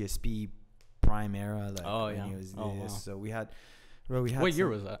the GSP prime era. Like wow. So we had. What year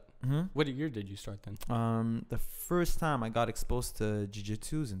was that? Mm-hmm. What year did you start then? The first time I got exposed to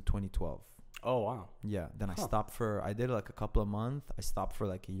jiu-jitsu was in 2012. Oh wow. Yeah. Then I stopped I did like a couple of months. I stopped for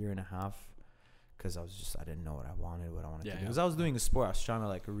like a year and a half. because I didn't know what I wanted to do. Yeah. Because I was doing a sport. I was trying to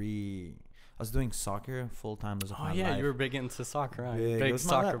like I was doing soccer full time. Oh yeah, you were big into soccer, right? Big. Big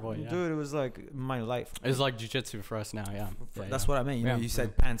soccer boy, yeah. Dude, it was like my life. It was like jiu-jitsu for us now, yeah. That's what I meant. You know, you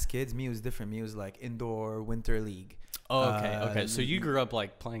said pants kids. Me, it was different. Me, it was like indoor winter league. Oh, okay. So you grew up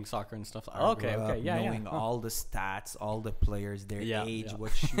like playing soccer and stuff. Okay, knowing all the stats, all the players, their age,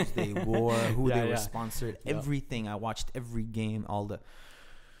 what shoes they wore, who they were sponsored, everything. I watched every game, all the.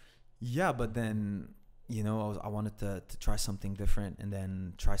 Yeah, but then, you know, I wanted to try something different, and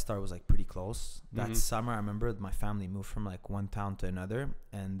then TriStar was like pretty close. That summer, I remember my family moved from like one town to another,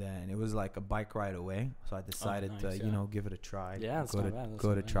 and then it was like a bike ride away. So I decided to, you know, give it a try. Yeah,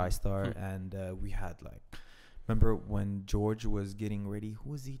 go to TriStar, and we had like. Remember when George was getting ready?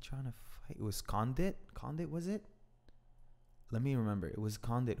 Who was he trying to fight? It was Condit. Condit, was it? Let me remember. It was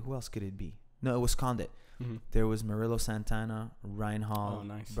Condit. Who else could it be? No, it was Condit. There was Murillo Santana, Ryan Hall,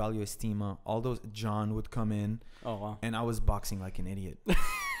 Braulio Estima. All those. John would come in. Oh, wow. And I was boxing like an idiot.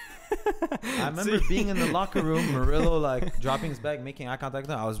 I remember being in the locker room, Murillo like dropping his bag, making eye contact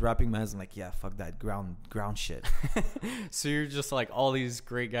with him. I was wrapping my hands. I'm like, yeah, fuck that ground shit. So you're just like, all these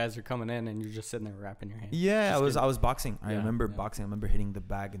great guys are coming in, and you're just sitting there wrapping your hands. Yeah, I was boxing. I remember boxing. I remember hitting the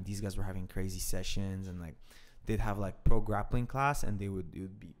bag, and these guys were having crazy sessions, and like they'd have like pro grappling class, and it would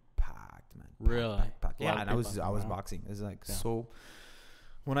be packed, man. Really? Packed. Yeah, and I was boxing. It was like so.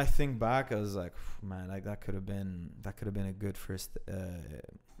 When I think back, I was like, man, like that could have been a good first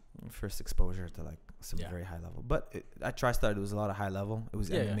exposure to like some very high level. But at TriStar, it was a lot of high level. It was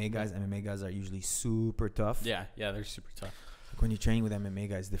MMA guys. MMA guys are usually super tough. Yeah, they're super tough. Like when you're training with MMA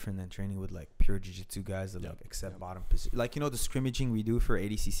guys, different than training with like pure jiu-jitsu guys that like accept bottom position. Like, you know, the scrimmaging we do for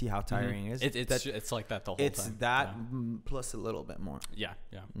ADCC, how tiring it is. It's like that the whole time. It's that plus a little bit more. Yeah.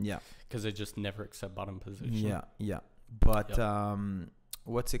 Because they just never accept bottom position. Yeah. But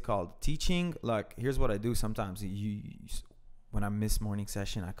what's it called? Teaching. Like, here's what I do sometimes. When I miss morning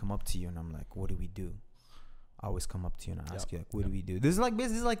session, I come up to you and I'm like, what do we do? I always come up to you and I ask you, like, what do we do? This is like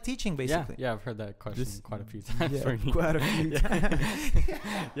business, like teaching, basically. Yeah, I've heard that question quite a few times. Yeah, quite a few times.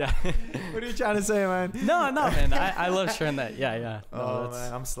 Yeah. What are you trying to say, man? No, man. I love sharing that. Yeah. No,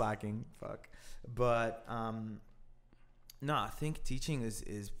 man, I'm slacking. Fuck. But no, I think teaching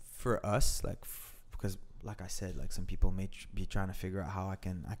is for us, like, because like I said, like some people may be trying to figure out how I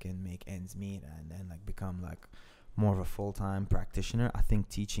can make ends meet and then like become like more of a full-time practitioner. I think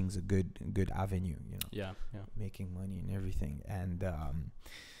teaching's a good avenue, you know. Yeah. Making money and everything. And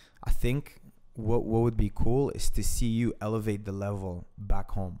I think what would be cool is to see you elevate the level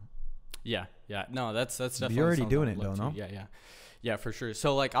back home. Yeah. No, that's definitely. You're already doing it though, no? Yeah, for sure.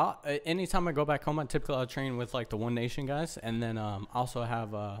 So like, anytime I go back home, I'll train with like the One Nation guys, and then also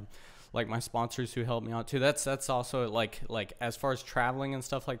have like my sponsors who help me out too. That's also like as far as traveling and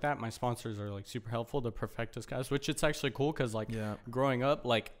stuff like that, my sponsors are like super helpful. The Perfectus guys, which it's actually cool because like growing up,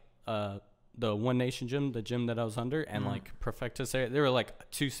 like the One Nation gym, the gym that I was under, and like Perfectus, they were like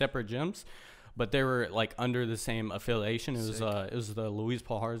two separate gyms, but they were like under the same affiliation. It was the Luis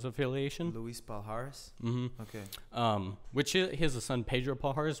Palhares affiliation. Luis Palhares. Okay. Which he has a son, Pedro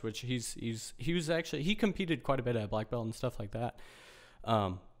Palhares, which he competed quite a bit at black belt and stuff like that.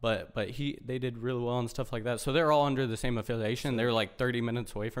 But they did really well and stuff like that. So they're all under the same affiliation. They were like 30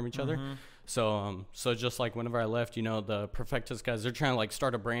 minutes away from each other. So just like whenever I left, you know, the Perfectus guys, they're trying to like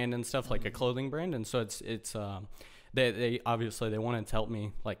start a brand and stuff, like a clothing brand. And so it's they obviously they wanted to help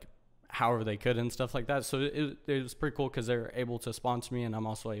me like however they could and stuff like that. So it was pretty cool because they're able to sponsor me, and I'm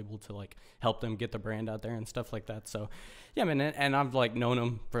also able to like help them get the brand out there and stuff like that. So yeah, man, and I've like known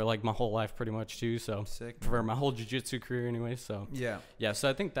them for like my whole life pretty much too. So sick, for my whole jiu-jitsu career anyway. So yeah. So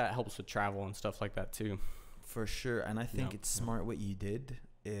I think that helps with travel and stuff like that too. For sure. And I think it's smart what you did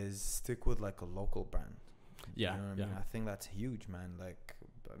is stick with like a local brand. Yeah. You know what I mean? I think that's huge, man. Like,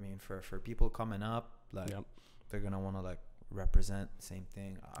 I mean, for people coming up, like they're going to want to like represent the same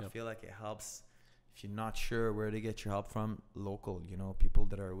thing. I feel like it helps if you're not sure where to get your help from, local, you know, people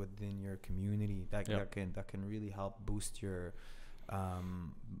that are within your community that can really help boost your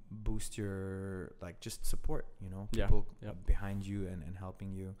like just support, you know, people behind you and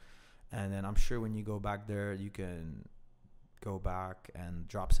helping you. And then I'm sure when you go back there, you can go back and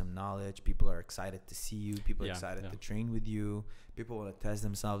drop some knowledge. People are excited to see you. People are excited to train with you. People want to test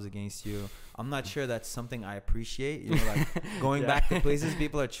themselves against you. I'm not sure that's something I appreciate. You know, like going back to places,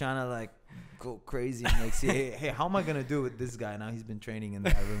 people are trying to like go crazy and like say, hey, how am I gonna do with this guy? Now he's been training in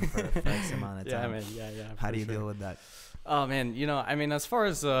that room for X amount of time. How do you deal with that? Oh man, you know, I mean, as far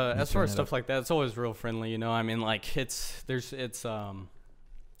as stuff like that, it's always real friendly. You know, I mean, like there's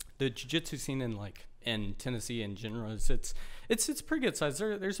the jiu-jitsu scene in Tennessee in general it's pretty good size.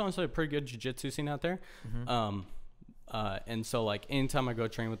 There's honestly a pretty good jiu-jitsu scene out there. And so like anytime I go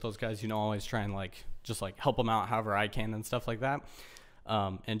train with those guys, I always try and just help them out however I can and stuff like that.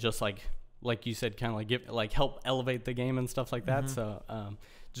 And just like you said, kind of help elevate the game and stuff like that. So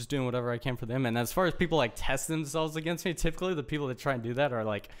just doing whatever I can for them. And as far as people test themselves against me, typically the people that try and do that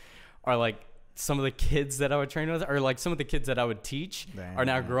are some of the kids that I would train with, or some of the kids that I would teach are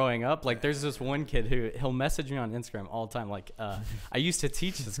now growing up. There's this one kid who he'll message me on Instagram all the time. I used to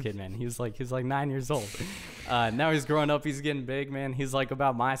teach this kid, man. He's 9 years old. Now he's growing up. He's getting big, man. He's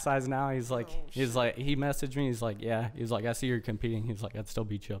about my size now. He messaged me. He's I see you're competing. He's I'd still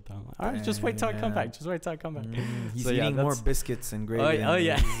beat you up though. All right, just wait till I come back. He's eating more biscuits and gravy. Oh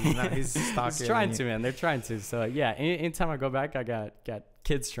yeah. He's trying to, man. They're trying to. So yeah, anytime I go back, I got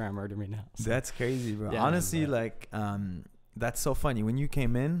kids trying to murder me now. So. That's crazy, bro. Yeah, honestly, that's so funny. When you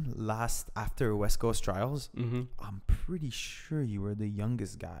came in after West Coast Trials, I'm pretty sure you were the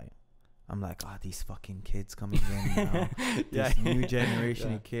youngest guy. I'm these fucking kids coming in now. This new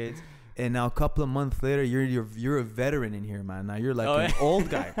generation of kids. And now a couple of months later, you're a veteran in here, man. Now you're an old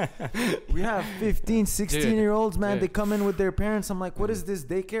guy. We have 15, 16-year-olds, man. Dude. They come in with their parents. I'm what is this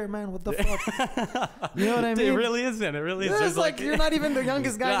daycare, man? What the fuck? You know what I mean? It really isn't. It really is. It's you're not even the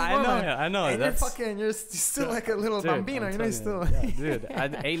youngest guy anymore, man. I know. And you're still a little bambino, still. Dude,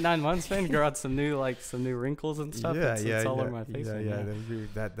 8-9 months, man. Grow out some new wrinkles and stuff. It's all over my face.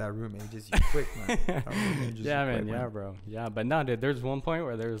 That room ages you quick, man. Yeah, bro. Yeah, but no, dude. There's one point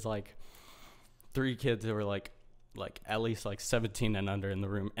where there's 3 kids that were at least 17 and under in the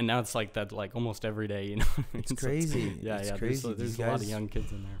room, and now it's that almost every day. It's crazy. It's crazy. There's a lot of young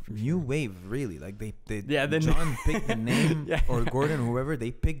kids in there. New wave, really. John picked the name, or Gordon, whoever,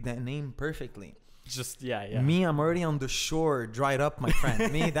 they picked that name perfectly. Just Me, I'm already on the shore, dried up, my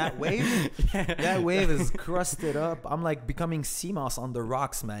friend. Me, that wave is crusted up. I'm becoming sea moss on the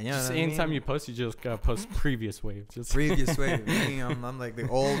rocks, man. You know just anytime you post, you just gotta post previous wave. Just previous wave. Me, I'm the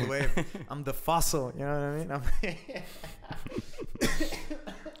old wave. I'm the fossil. You know what I mean?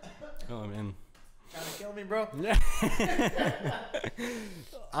 Oh man. Trying to kill me, bro. Yeah.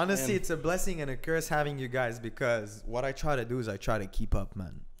 Honestly, it's a blessing and a curse having you guys, because what I try to do is I try to keep up,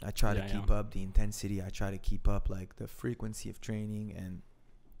 man. I try to keep up the intensity. I try to keep up the frequency of training, and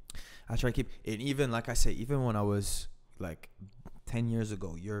I try to keep it. Even like I say, even when I was 10 years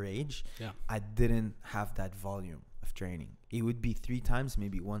ago, your age, I didn't have that volume of training. It would be 3 times,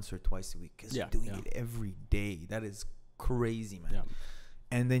 maybe once or twice a week, because doing it every day, that is crazy, man. Yeah.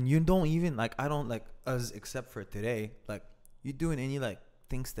 And then you don't even I don't us, except for today, you doing any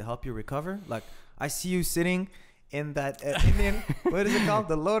things to help you recover? I see you sitting in that Indian, what is it called,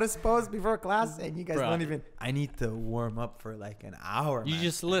 the lotus pose before class, and you guys don't even. I need to warm up for an hour. You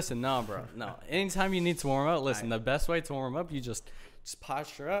just listen, no, bro, no. Anytime you need to warm up, listen. The best way to warm up, you just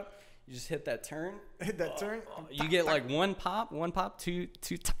posture up. You just hit that turn. You get one pop, two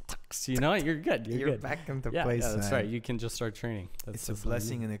tucks. You're good. You're good. Back into place. Yeah, that's right. You can just start training. It's a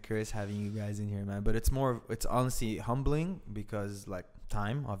blessing and a curse having you guys in here, man. But it's honestly humbling, because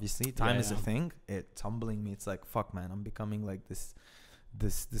time, obviously, is a thing. It's humbling me. It's fuck, man. I'm becoming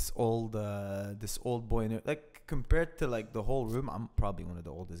this old boy in there. Compared to the whole room, I'm probably one of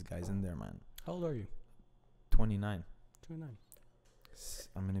the oldest guys in there, man. How old are you? 29. 29.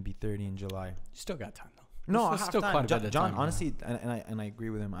 I'm gonna be 30 in July. You still got time though. No, I have still time. Quite a bit of John, time, honestly, and I agree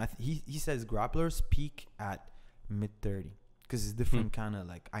with him. He says grapplers peak at mid-30, because it's different kind of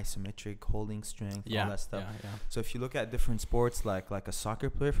isometric holding strength, all that stuff. Yeah. So if you look at different sports, like a soccer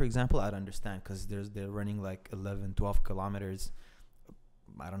player, for example, I'd understand, because they're running 11, 12 kilometers.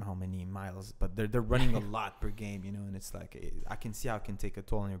 I don't know how many miles, but they're running a lot per game, and it's I can see how it can take a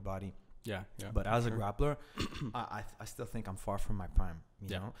toll on your body. Yeah. But as a grappler, I still think I'm far from my prime,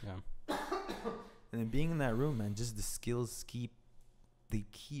 you know? Yeah. And then being in that room, man, just the skills keep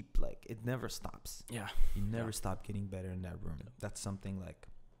it never stops. Yeah. You never stop getting better in that room. That's something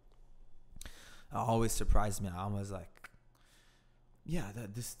always surprised me. I was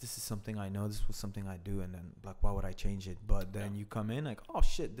this is something I know. This was something I do, and then why would I change it? But then you come in oh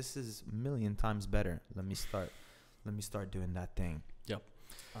shit, this is a million times better. Let me start doing that thing. Yep.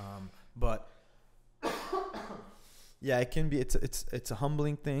 But yeah, it can be. It's a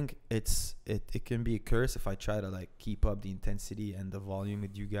humbling thing. It can be a curse if I try to keep up the intensity and the volume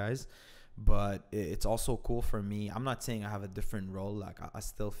with you guys. But it's also cool for me. I'm not saying I have a different role. I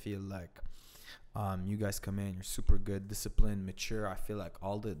still feel you guys come in, you're super good, disciplined, mature. I feel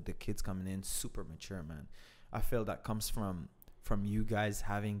all the kids coming in super mature, man. I feel that comes from from you guys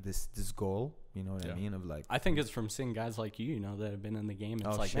having this goal. You know what I mean? Of like, I think it's from seeing guys like you, you know, that have been in the game.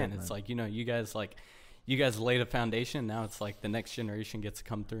 It's like, shit, man, it's like, you know, you guys laid a foundation. Now it's like the next generation gets to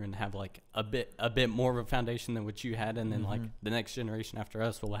come through and have like a bit more of a foundation than what you had, and then like the next generation after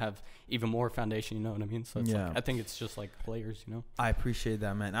us will have even more foundation. You know what I mean? So it's like, I think it's just like players. You know. I appreciate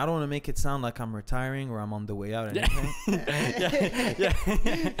that, man. I don't want to make it sound like I'm retiring or I'm on the way out or anything.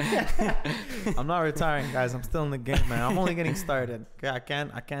 I'm not retiring, guys. I'm still in the game, man. I'm only getting started. Okay, I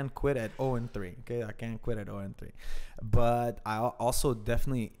can't quit at 0-3. Okay, I can't quit at 0-3. But I also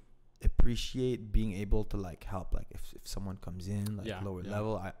definitely appreciate being able to like help, like if someone comes in like lower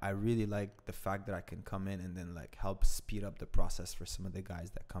level. I really like the fact that I can come in and then like help speed up the process for some of the guys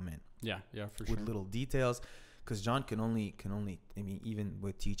that come in for sure, with little details, because John can only I mean, even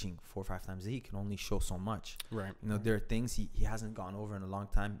with teaching 4 or 5 times a day, he can only show so much, right? You know, there are things he hasn't gone over in a long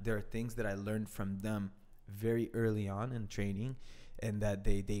time. There are things that I learned from them very early on in training, and that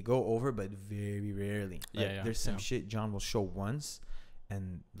they go over but very rarely. Like, there's some shit John will show once,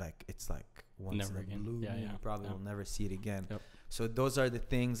 and like it's like once never in a again. blue moon, you probably will never see it again. So those are the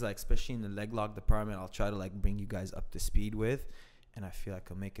things, like especially in the leg lock department, I'll try to like bring you guys up to speed with, and I feel like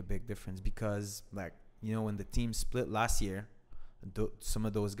it'll make a big difference, because like, you know, when the team split last year, some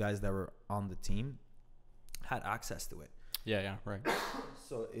of those guys that were on the team had access to it. Right.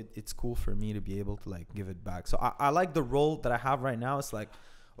 So it's cool for me to be able to like give it back. So I like the role that I have right now. It's like,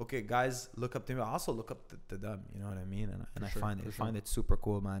 okay, guys look up to me. I also look up to them. You know what I mean? And I find it super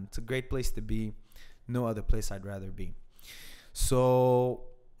cool, man. It's a great place to be. No other place I'd rather be. So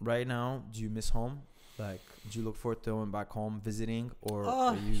right now, do you miss home? Like, do you look forward to going back home visiting, or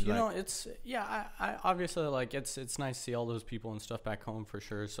are you know, it's I obviously like it's nice to see all those people and stuff back home for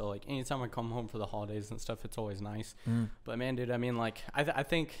sure. So like anytime I come home for the holidays and stuff, it's always nice. But man, dude, I mean, like I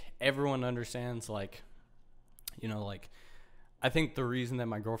think everyone understands, like, you know, like I think the reason that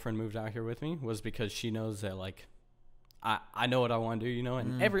my girlfriend moved out here with me was because she knows that like I know what I want to do, you know,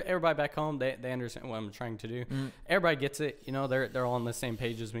 and everybody back home, they understand what I'm trying to do. Everybody gets it, you know, they're all on the same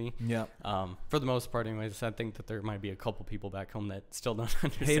page as me. Yeah. For the most part, anyways. I think that there might be a couple people back home that still don't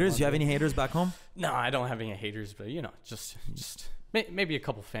understand. Haters? Do you have any haters back home? No, I don't have any haters, but you know, just maybe a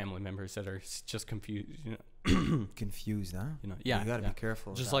couple family members that are just confused, you know. Confused, huh? You know, you gotta be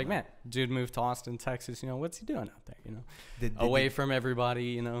careful. Just like, man, dude moved to Austin, Texas. You know, what's he doing out there? You know, away from everybody.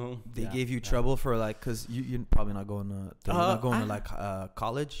 You know, they gave you trouble for like, cause you're probably not going to like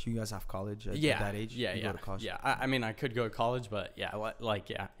college. You guys have college at that age. Yeah. Go to college. Yeah. I mean, I could go to college, but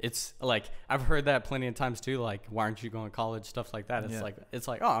it's like I've heard that plenty of times too. Like, why aren't you going to college? Stuff like that. It's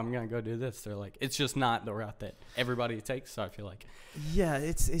like, oh, I'm gonna go do this. They're like, it's just not the route that everybody takes. So I feel like,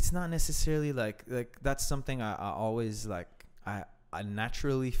 it's not necessarily like that's something I always like. I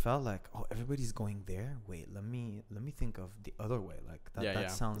naturally felt like, oh, everybody's going there. Wait, let me think of the other way. Like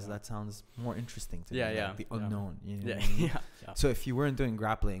that sounds more interesting to me. Like the unknown. You know what I mean? So if you weren't doing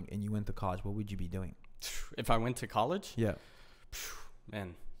grappling and you went to college, what would you be doing? If I went to college? Yeah.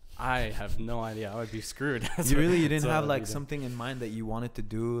 Man, I have no idea. I would be screwed. You didn't have like something in mind that you wanted to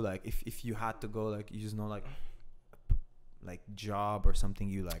do? Like if you had to go, like, you just know like job or something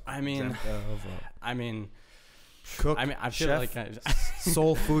you like. I mean, cook. I mean, I feel chef, like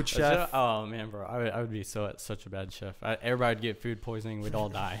soul food chef. Oh man, bro, I would be such a bad chef. Everybody would get food poisoning. We'd all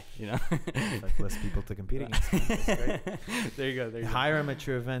die. You know, like less people to compete against. That's great. There you go. Hire him at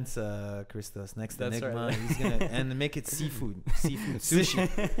your events, Christos. Next to Enigma, right. He's gonna and make it seafood, sushi.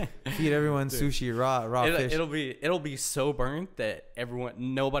 Feed everyone sushi, raw fish. It'll be so burnt that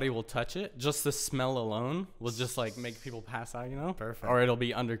nobody will touch it. Just the smell alone will just like make people pass out. You know, perfect. Or it'll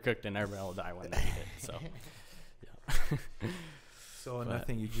be undercooked and everybody will die when they eat it. So. So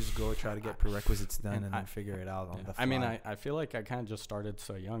nothing, you just go try to get prerequisites done and then figure it out on the fly. I mean, I feel like I kind of just started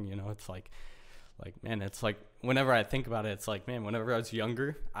so young, you know. It's like man, it's like whenever I think about it, it's like, man, whenever I was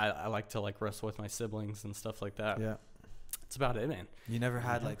younger, I like to like wrestle with my siblings and stuff like that. Yeah, that's about it, man. You never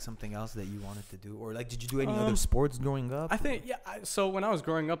had like something else that you wanted to do, or like did you do any other sports growing up? I think so when I was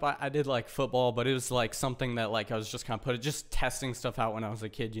growing up, I did like football, but it was like something that like I was just kind of just testing stuff out when I was a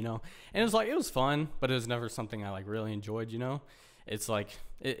kid, you know. And it was fun, but it was never something I like really enjoyed, you know. It's like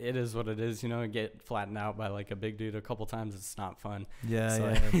it is what it is, you know. Get flattened out by like a big dude a couple times, it's not fun.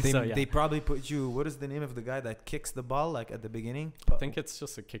 They probably put you. What is the name of the guy that kicks the ball like at the beginning? I think it's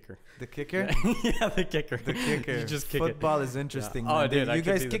just a kicker. The kicker? Yeah, the kicker. The kicker. You just kick Football is interesting. Yeah. Oh, dude, you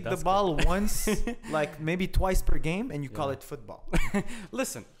guys kick the ball once, like maybe twice per game, and you call it football.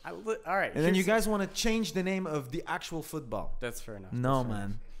 Listen, all right. And then you guys want to change the name of the actual football. That's fair enough. No,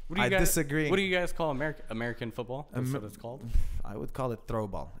 man. I disagree. What do you guys call American football? That's what it's called. I would call it throw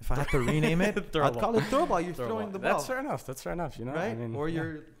ball. If I had to rename it, I'd call it throw ball. You're throwing the ball. That's fair enough. That's fair enough. You know, right? Or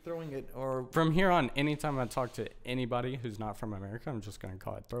you're throwing it. Or from here on, anytime I talk to anybody who's not from America, I'm just gonna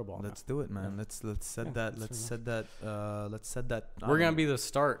call it throw ball. Let's do it, man. Let's set that. Let's set that. We're gonna be the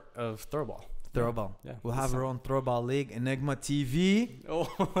start of throw ball. Throw ball. Yeah. We'll have our own throw ball league. Enigma TV. Oh,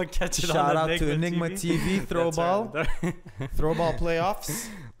 catch it Shout on out to Enigma TV. Throw ball. Right. Throw ball playoffs.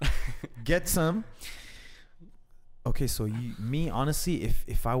 Get some. Okay, so me honestly,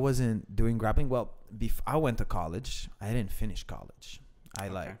 if I wasn't doing grappling, well, I went to college. I didn't finish college.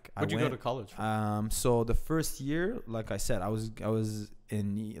 Where'd you go to college for? So the first year, like I said, I was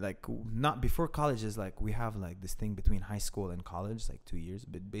in like not before college is like we have like this thing between high school and college, like 2 years,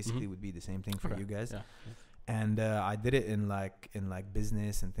 but basically would be the same thing for you guys. Yeah. And I did it in like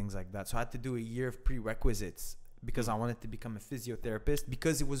business and things like that. So I had to do a year of prerequisites because I wanted to become a physiotherapist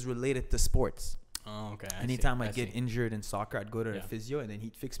because it was related to sports. Oh, okay. Anytime I get injured in soccer, I'd go to a physio and then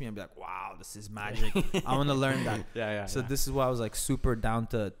he'd fix me and be like, wow, this is magic. I want to learn that. So this is why I was like super down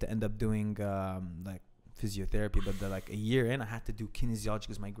to end up doing like physiotherapy. But like a year in, I had to do kinesiology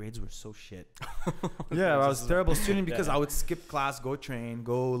because my grades were so shit. I was a terrible student because I would skip class, go train,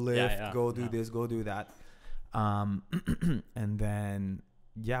 go lift, go do this, go do that. And then,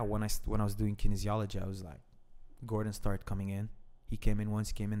 when I was doing kinesiology, I was like, Gordon started coming in. He came in once,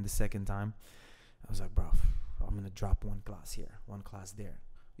 he came in the second time. I was like, bro, I'm going to drop one class here, one class there.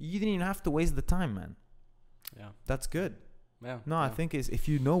 You didn't even have to waste the time, man. Yeah. That's good. Yeah. No, I think is if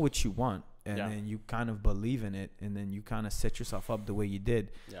you know what you want and then you kind of believe in it and then you kind of set yourself up the way you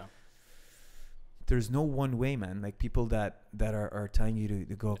did. Yeah. There's no one way, man. Like people that are telling you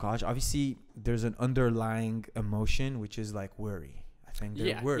to go to college. Obviously, there's an underlying emotion, which is like worry. I think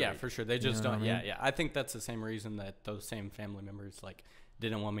they're worried. Yeah, for sure. They just don't. I mean? Yeah. I think that's the same reason that those same family members like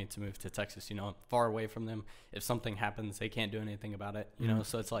didn't want me to move to Texas. You know, far away from them. If something happens, they can't do anything about it. You know,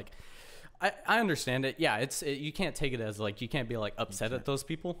 so it's like, I understand it. Yeah, you can't take it as like you can't be like upset at those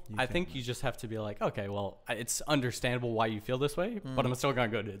people. I think you just have to be like, okay, well, it's understandable why you feel this way, but I'm still gonna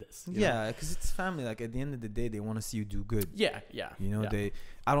go do this. Yeah, because it's family. Like at the end of the day, they want to see you do good. Yeah. You know,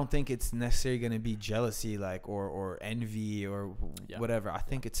 I don't think it's necessarily gonna be jealousy, like or envy or whatever. I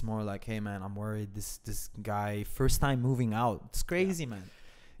think it's more like, hey man, I'm worried. This guy first time moving out. It's crazy, man.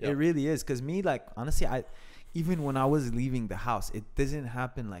 It really is. Because me, like honestly, even when I was leaving the house, it doesn't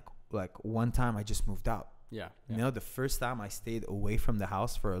happen like one time I just moved out. You know, the first time I stayed away from the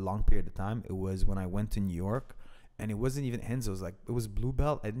house for a long period of time, it was when I went to New York, and it wasn't even Enzo's. Like it was Blue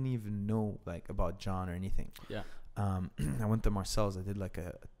Belt. I didn't even know like about John or anything. I went to Marcel's. I did like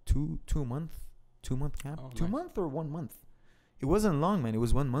a two month camp. 2 month or 1 month. It wasn't long, man. It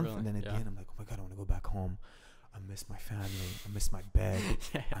was 1 month, and then at the end, I'm like, oh my god, I want to go back home. I miss my family. I miss my bed.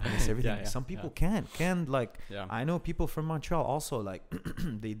 I miss everything. Some people can't like. I know people from Montreal also like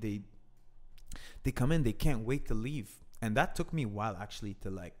they come in. They can't wait to leave, and that took me a while actually to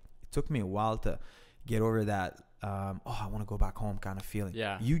like. It took me a while to get over that. I want to go back home kind of feeling.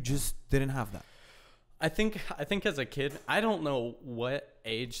 You just didn't have that. I think as a kid, I don't know what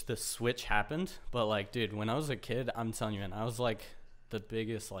age the switch happened, but like, dude, when I was a kid, I'm telling you, man, I was like the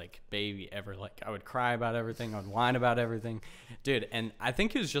biggest like baby ever. Like I would cry about everything, I'd whine about everything, dude. And I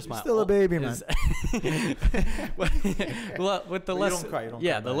think it was just You're still a baby, man. Well, with the less, you don't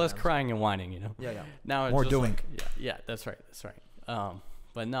cry, the less crying and whining, you know. Now it's more just doing. Like, that's right.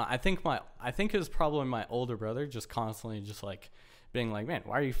 But no, I think it was probably my older brother just constantly just like being like, man,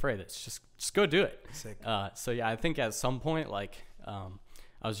 why are you afraid of this? Just go do it. Sick. So yeah, I think at some point like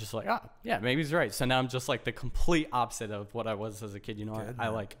I was just like, maybe he's right. So now I'm just like the complete opposite of what I was as a kid. You know, I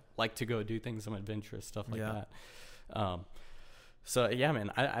like to go do things. I'm adventurous, stuff like that. So yeah,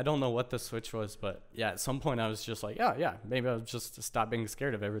 man, I don't know what the switch was, but yeah, at some point I was just like, maybe I'll just stop being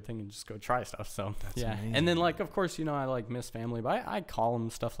scared of everything and just go try stuff. So that's amazing. And then like, of course, you know, I like miss family, but I call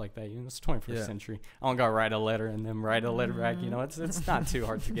them stuff like that. You know, it's 21st century. I don't gotta write a letter and then write a letter back. You know, it's not too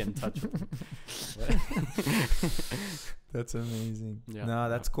hard to get in touch with them. That's amazing. No,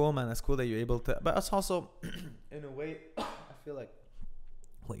 that's cool, man. That's cool that you're able to. But it's also, in a way, I feel like,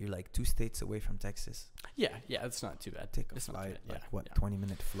 you're like 2 states away from Texas. Yeah, it's not too bad. Take a flight,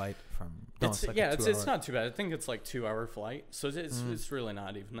 20-minute flight from. It's not too bad. I think it's like 2-hour flight, so it's really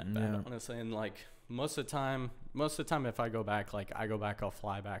not even that bad, honestly. And like most of the time, if I go back, I'll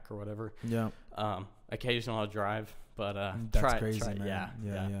fly back or whatever. Occasionally I'll drive, but that's crazy, man.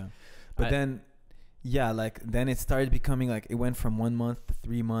 Yeah. But then. Yeah, like then it started becoming like it went from 1 month to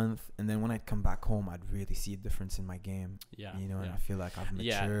 3 months, and then when I'd come back home, I'd really see a difference in my game. You know, and I feel like I've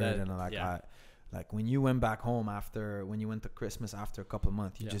matured and Like when you went back home when you went to Christmas after a couple of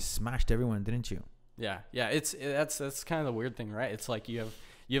months, you just smashed everyone, didn't you? Yeah. That's kind of the weird thing, right? It's like you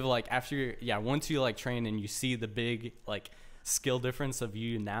have like once you like train and you see the big like skill difference of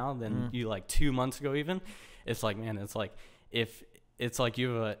you now than you like 2 months ago even, it's like, man, it's like if it's like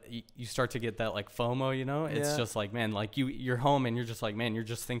you start to get that like FOMO, you know? It's just like, man, like you're home and you're just like, man, you're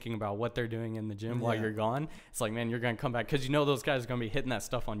just thinking about what they're doing in the gym while you're gone. It's like, man, you're going to come back because you know those guys are going to be hitting that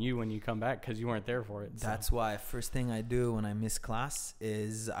stuff on you when you come back because you weren't there for it. That's why first thing I do when I miss class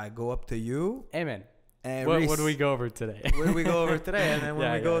is I go up to you. Hey, man. And what do we go over today? What do we go over today? And then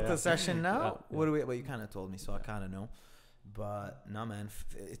when we go to the session now, well, you kind of told me, so I kind of know. But no, man,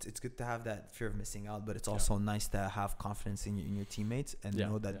 it's good to have that fear of missing out, but it's also nice to have confidence in your teammates and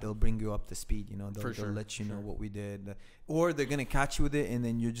know that they'll bring you up to speed. You know, they'll let you know what we did, or they're gonna catch you with it, and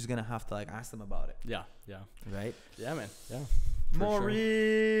then you're just gonna have to like ask them about it. Yeah. Right? Yeah, man. Yeah.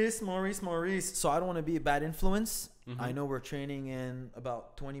 Maurice. So I don't want to be a bad influence. I know we're training in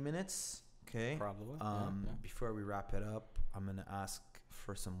about 20 minutes. Okay. Probably. Before we wrap it up, I'm gonna ask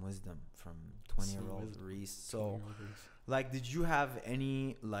for some wisdom from 20-year-old Reese. So, like, did you have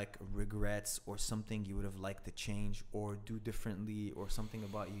any like regrets or something you would have liked to change or do differently, or something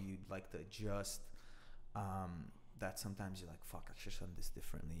about you'd like to adjust? That sometimes you're like, fuck, I should have done this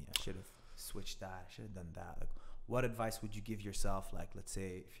differently. I should have switched that. I should have done that. Like, what advice would you give yourself? Like, let's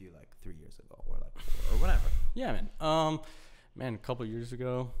say if you like 3 years ago or like 4 or whatever. Yeah, man. Man, a couple years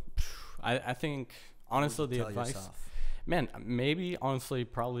ago, I think honestly the advice. Yourself? Man, maybe honestly,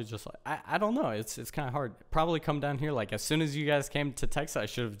 probably just like I don't know. It's kind of hard. Probably come down here like as soon as you guys came to Texas. I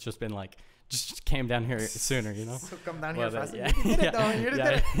should have just been like just came down here sooner, you know. So come down here faster. Yeah, we did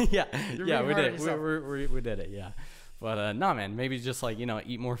it. We did it. Yeah, but nah, man. Maybe just like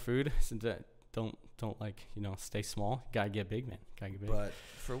eat more food. Don't like stay small. Gotta get big, man. Gotta get big. But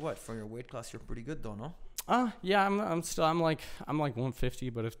for what? For your weight class, you're pretty good though, no? Yeah, I'm like 150,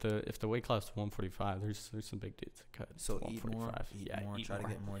 but if the weight class is 145, there's some big dudes that cut. So eat more, try to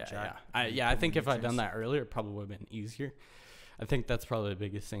get more jacked. I think if I'd done that earlier, it probably would have been easier. I think that's probably the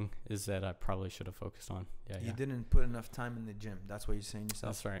biggest thing is that I probably should have focused on. You didn't put enough time in the gym. That's what you're saying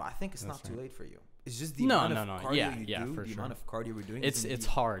yourself. That's right. But I think it's not too late for you. It's just the amount of cardio you do. For the sure. amount of cardio we're doing. It's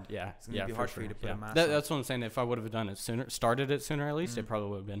hard. Yeah. It's gonna be hard for you to put a mass. That's what I'm saying. If I would have done it sooner, started it sooner at least, it probably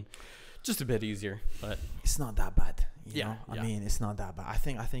would have been just a bit easier. But it's not that bad. You know? I mean, it's not that bad. I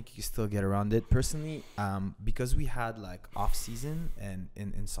think you can still get around it. Personally, because we had like off season and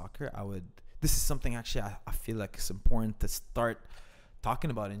in soccer, this is something actually I feel like it's important to start talking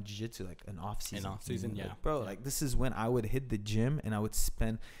about in jiu-jitsu, like an off season. Like, bro, like this is when I would hit the gym and I would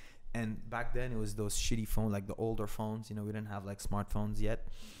spend. And back then it was those shitty phones, like the older phones. We didn't have like smartphones yet.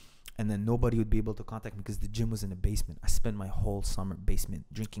 And then nobody would be able to contact me because the gym was in the basement. I spent my whole summer basement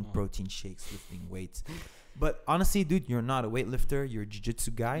drinking protein shakes, lifting weights. But honestly, dude, you're not a weightlifter. You're a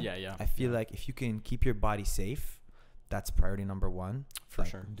jiu-jitsu guy. Yeah. I feel like if you can keep your body safe, that's priority number one. For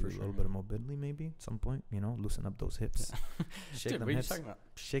sure. Do a little bit of mobility maybe at some point, loosen up those hips. Shake them hips. What are you talking about?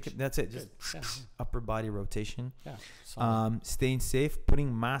 Shake it. That's it. Just upper body rotation. Yeah. Staying safe.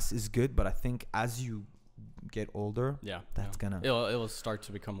 Putting mass is good, but I think as you get older, that's gonna it'll start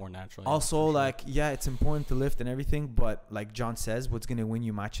to become more natural. Also, it's important to lift and everything, but like John says, what's gonna win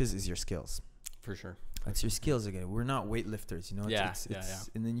you matches is your skills. For sure. That's your skills again. We're not weightlifters, It's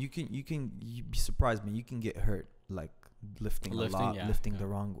and then you'd be surprised, man. You can get hurt like lifting a lot, lifting the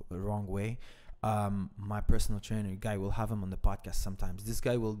wrong way. My personal trainer guy, will have him on the podcast sometimes. This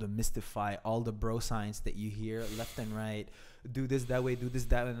guy will demystify all the bro science that you hear left and right. Do this that way, do this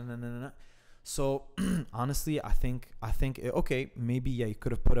that way. No. So honestly, I think okay, maybe you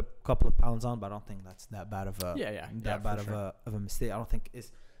could have put a couple of pounds on, but I don't think that's that bad of a of a mistake. I don't think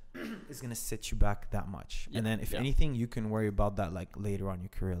it's gonna set you back that much. And then if anything, you can worry about that like later on in your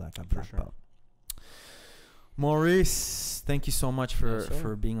career, like a black belt. Maurice, thank you so much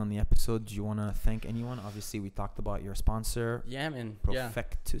for being on the episode. Do you want to thank anyone? Obviously, we talked about your sponsor. Yeah, man.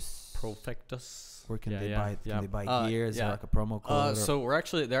 Profectus. Where can they buy? Can they buy gear? Is there like a promo code? So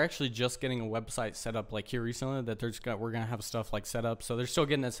they're actually just getting a website set up like here recently that we're gonna have stuff like set up. So they're still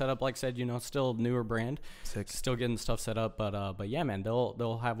getting it set up. Like I said, still newer brand. Sick. Still getting stuff set up. But yeah, man,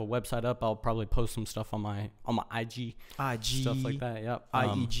 they'll have a website up. I'll probably post some stuff on my IG stuff like that. Yep.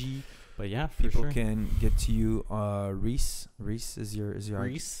 IEG. But yeah, people can get to you. Reese is your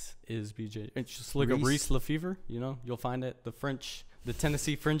Reese is BJ. Just look up Reese LaFever. You'll find it. The The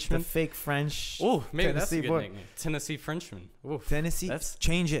Tennessee Frenchman. The fake French. Oh, maybe that's a Tennessee good boy. nickname. Tennessee Frenchman. Oof. Tennessee.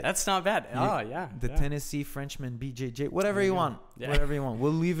 Change it. That's not bad. Oh, yeah. The Tennessee Frenchman, BJJ, whatever you want. Yeah. Whatever you want.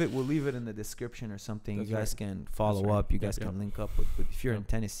 We'll leave it in the description or something. That's you guys right. can follow That's right. up. You guys can link up with if you're in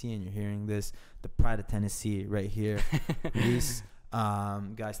Tennessee and you're hearing this, the pride of Tennessee right here. Reese.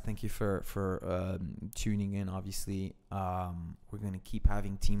 Guys, thank you for tuning in. Obviously, we're gonna keep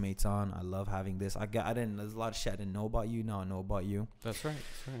having teammates on. I love having this. There's a lot of shit I didn't know about you. Now I know about you. That's right.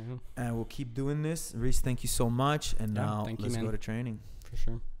 And we'll keep doing this. Reese, thank you so much. And now let's go to training. For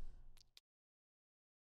sure.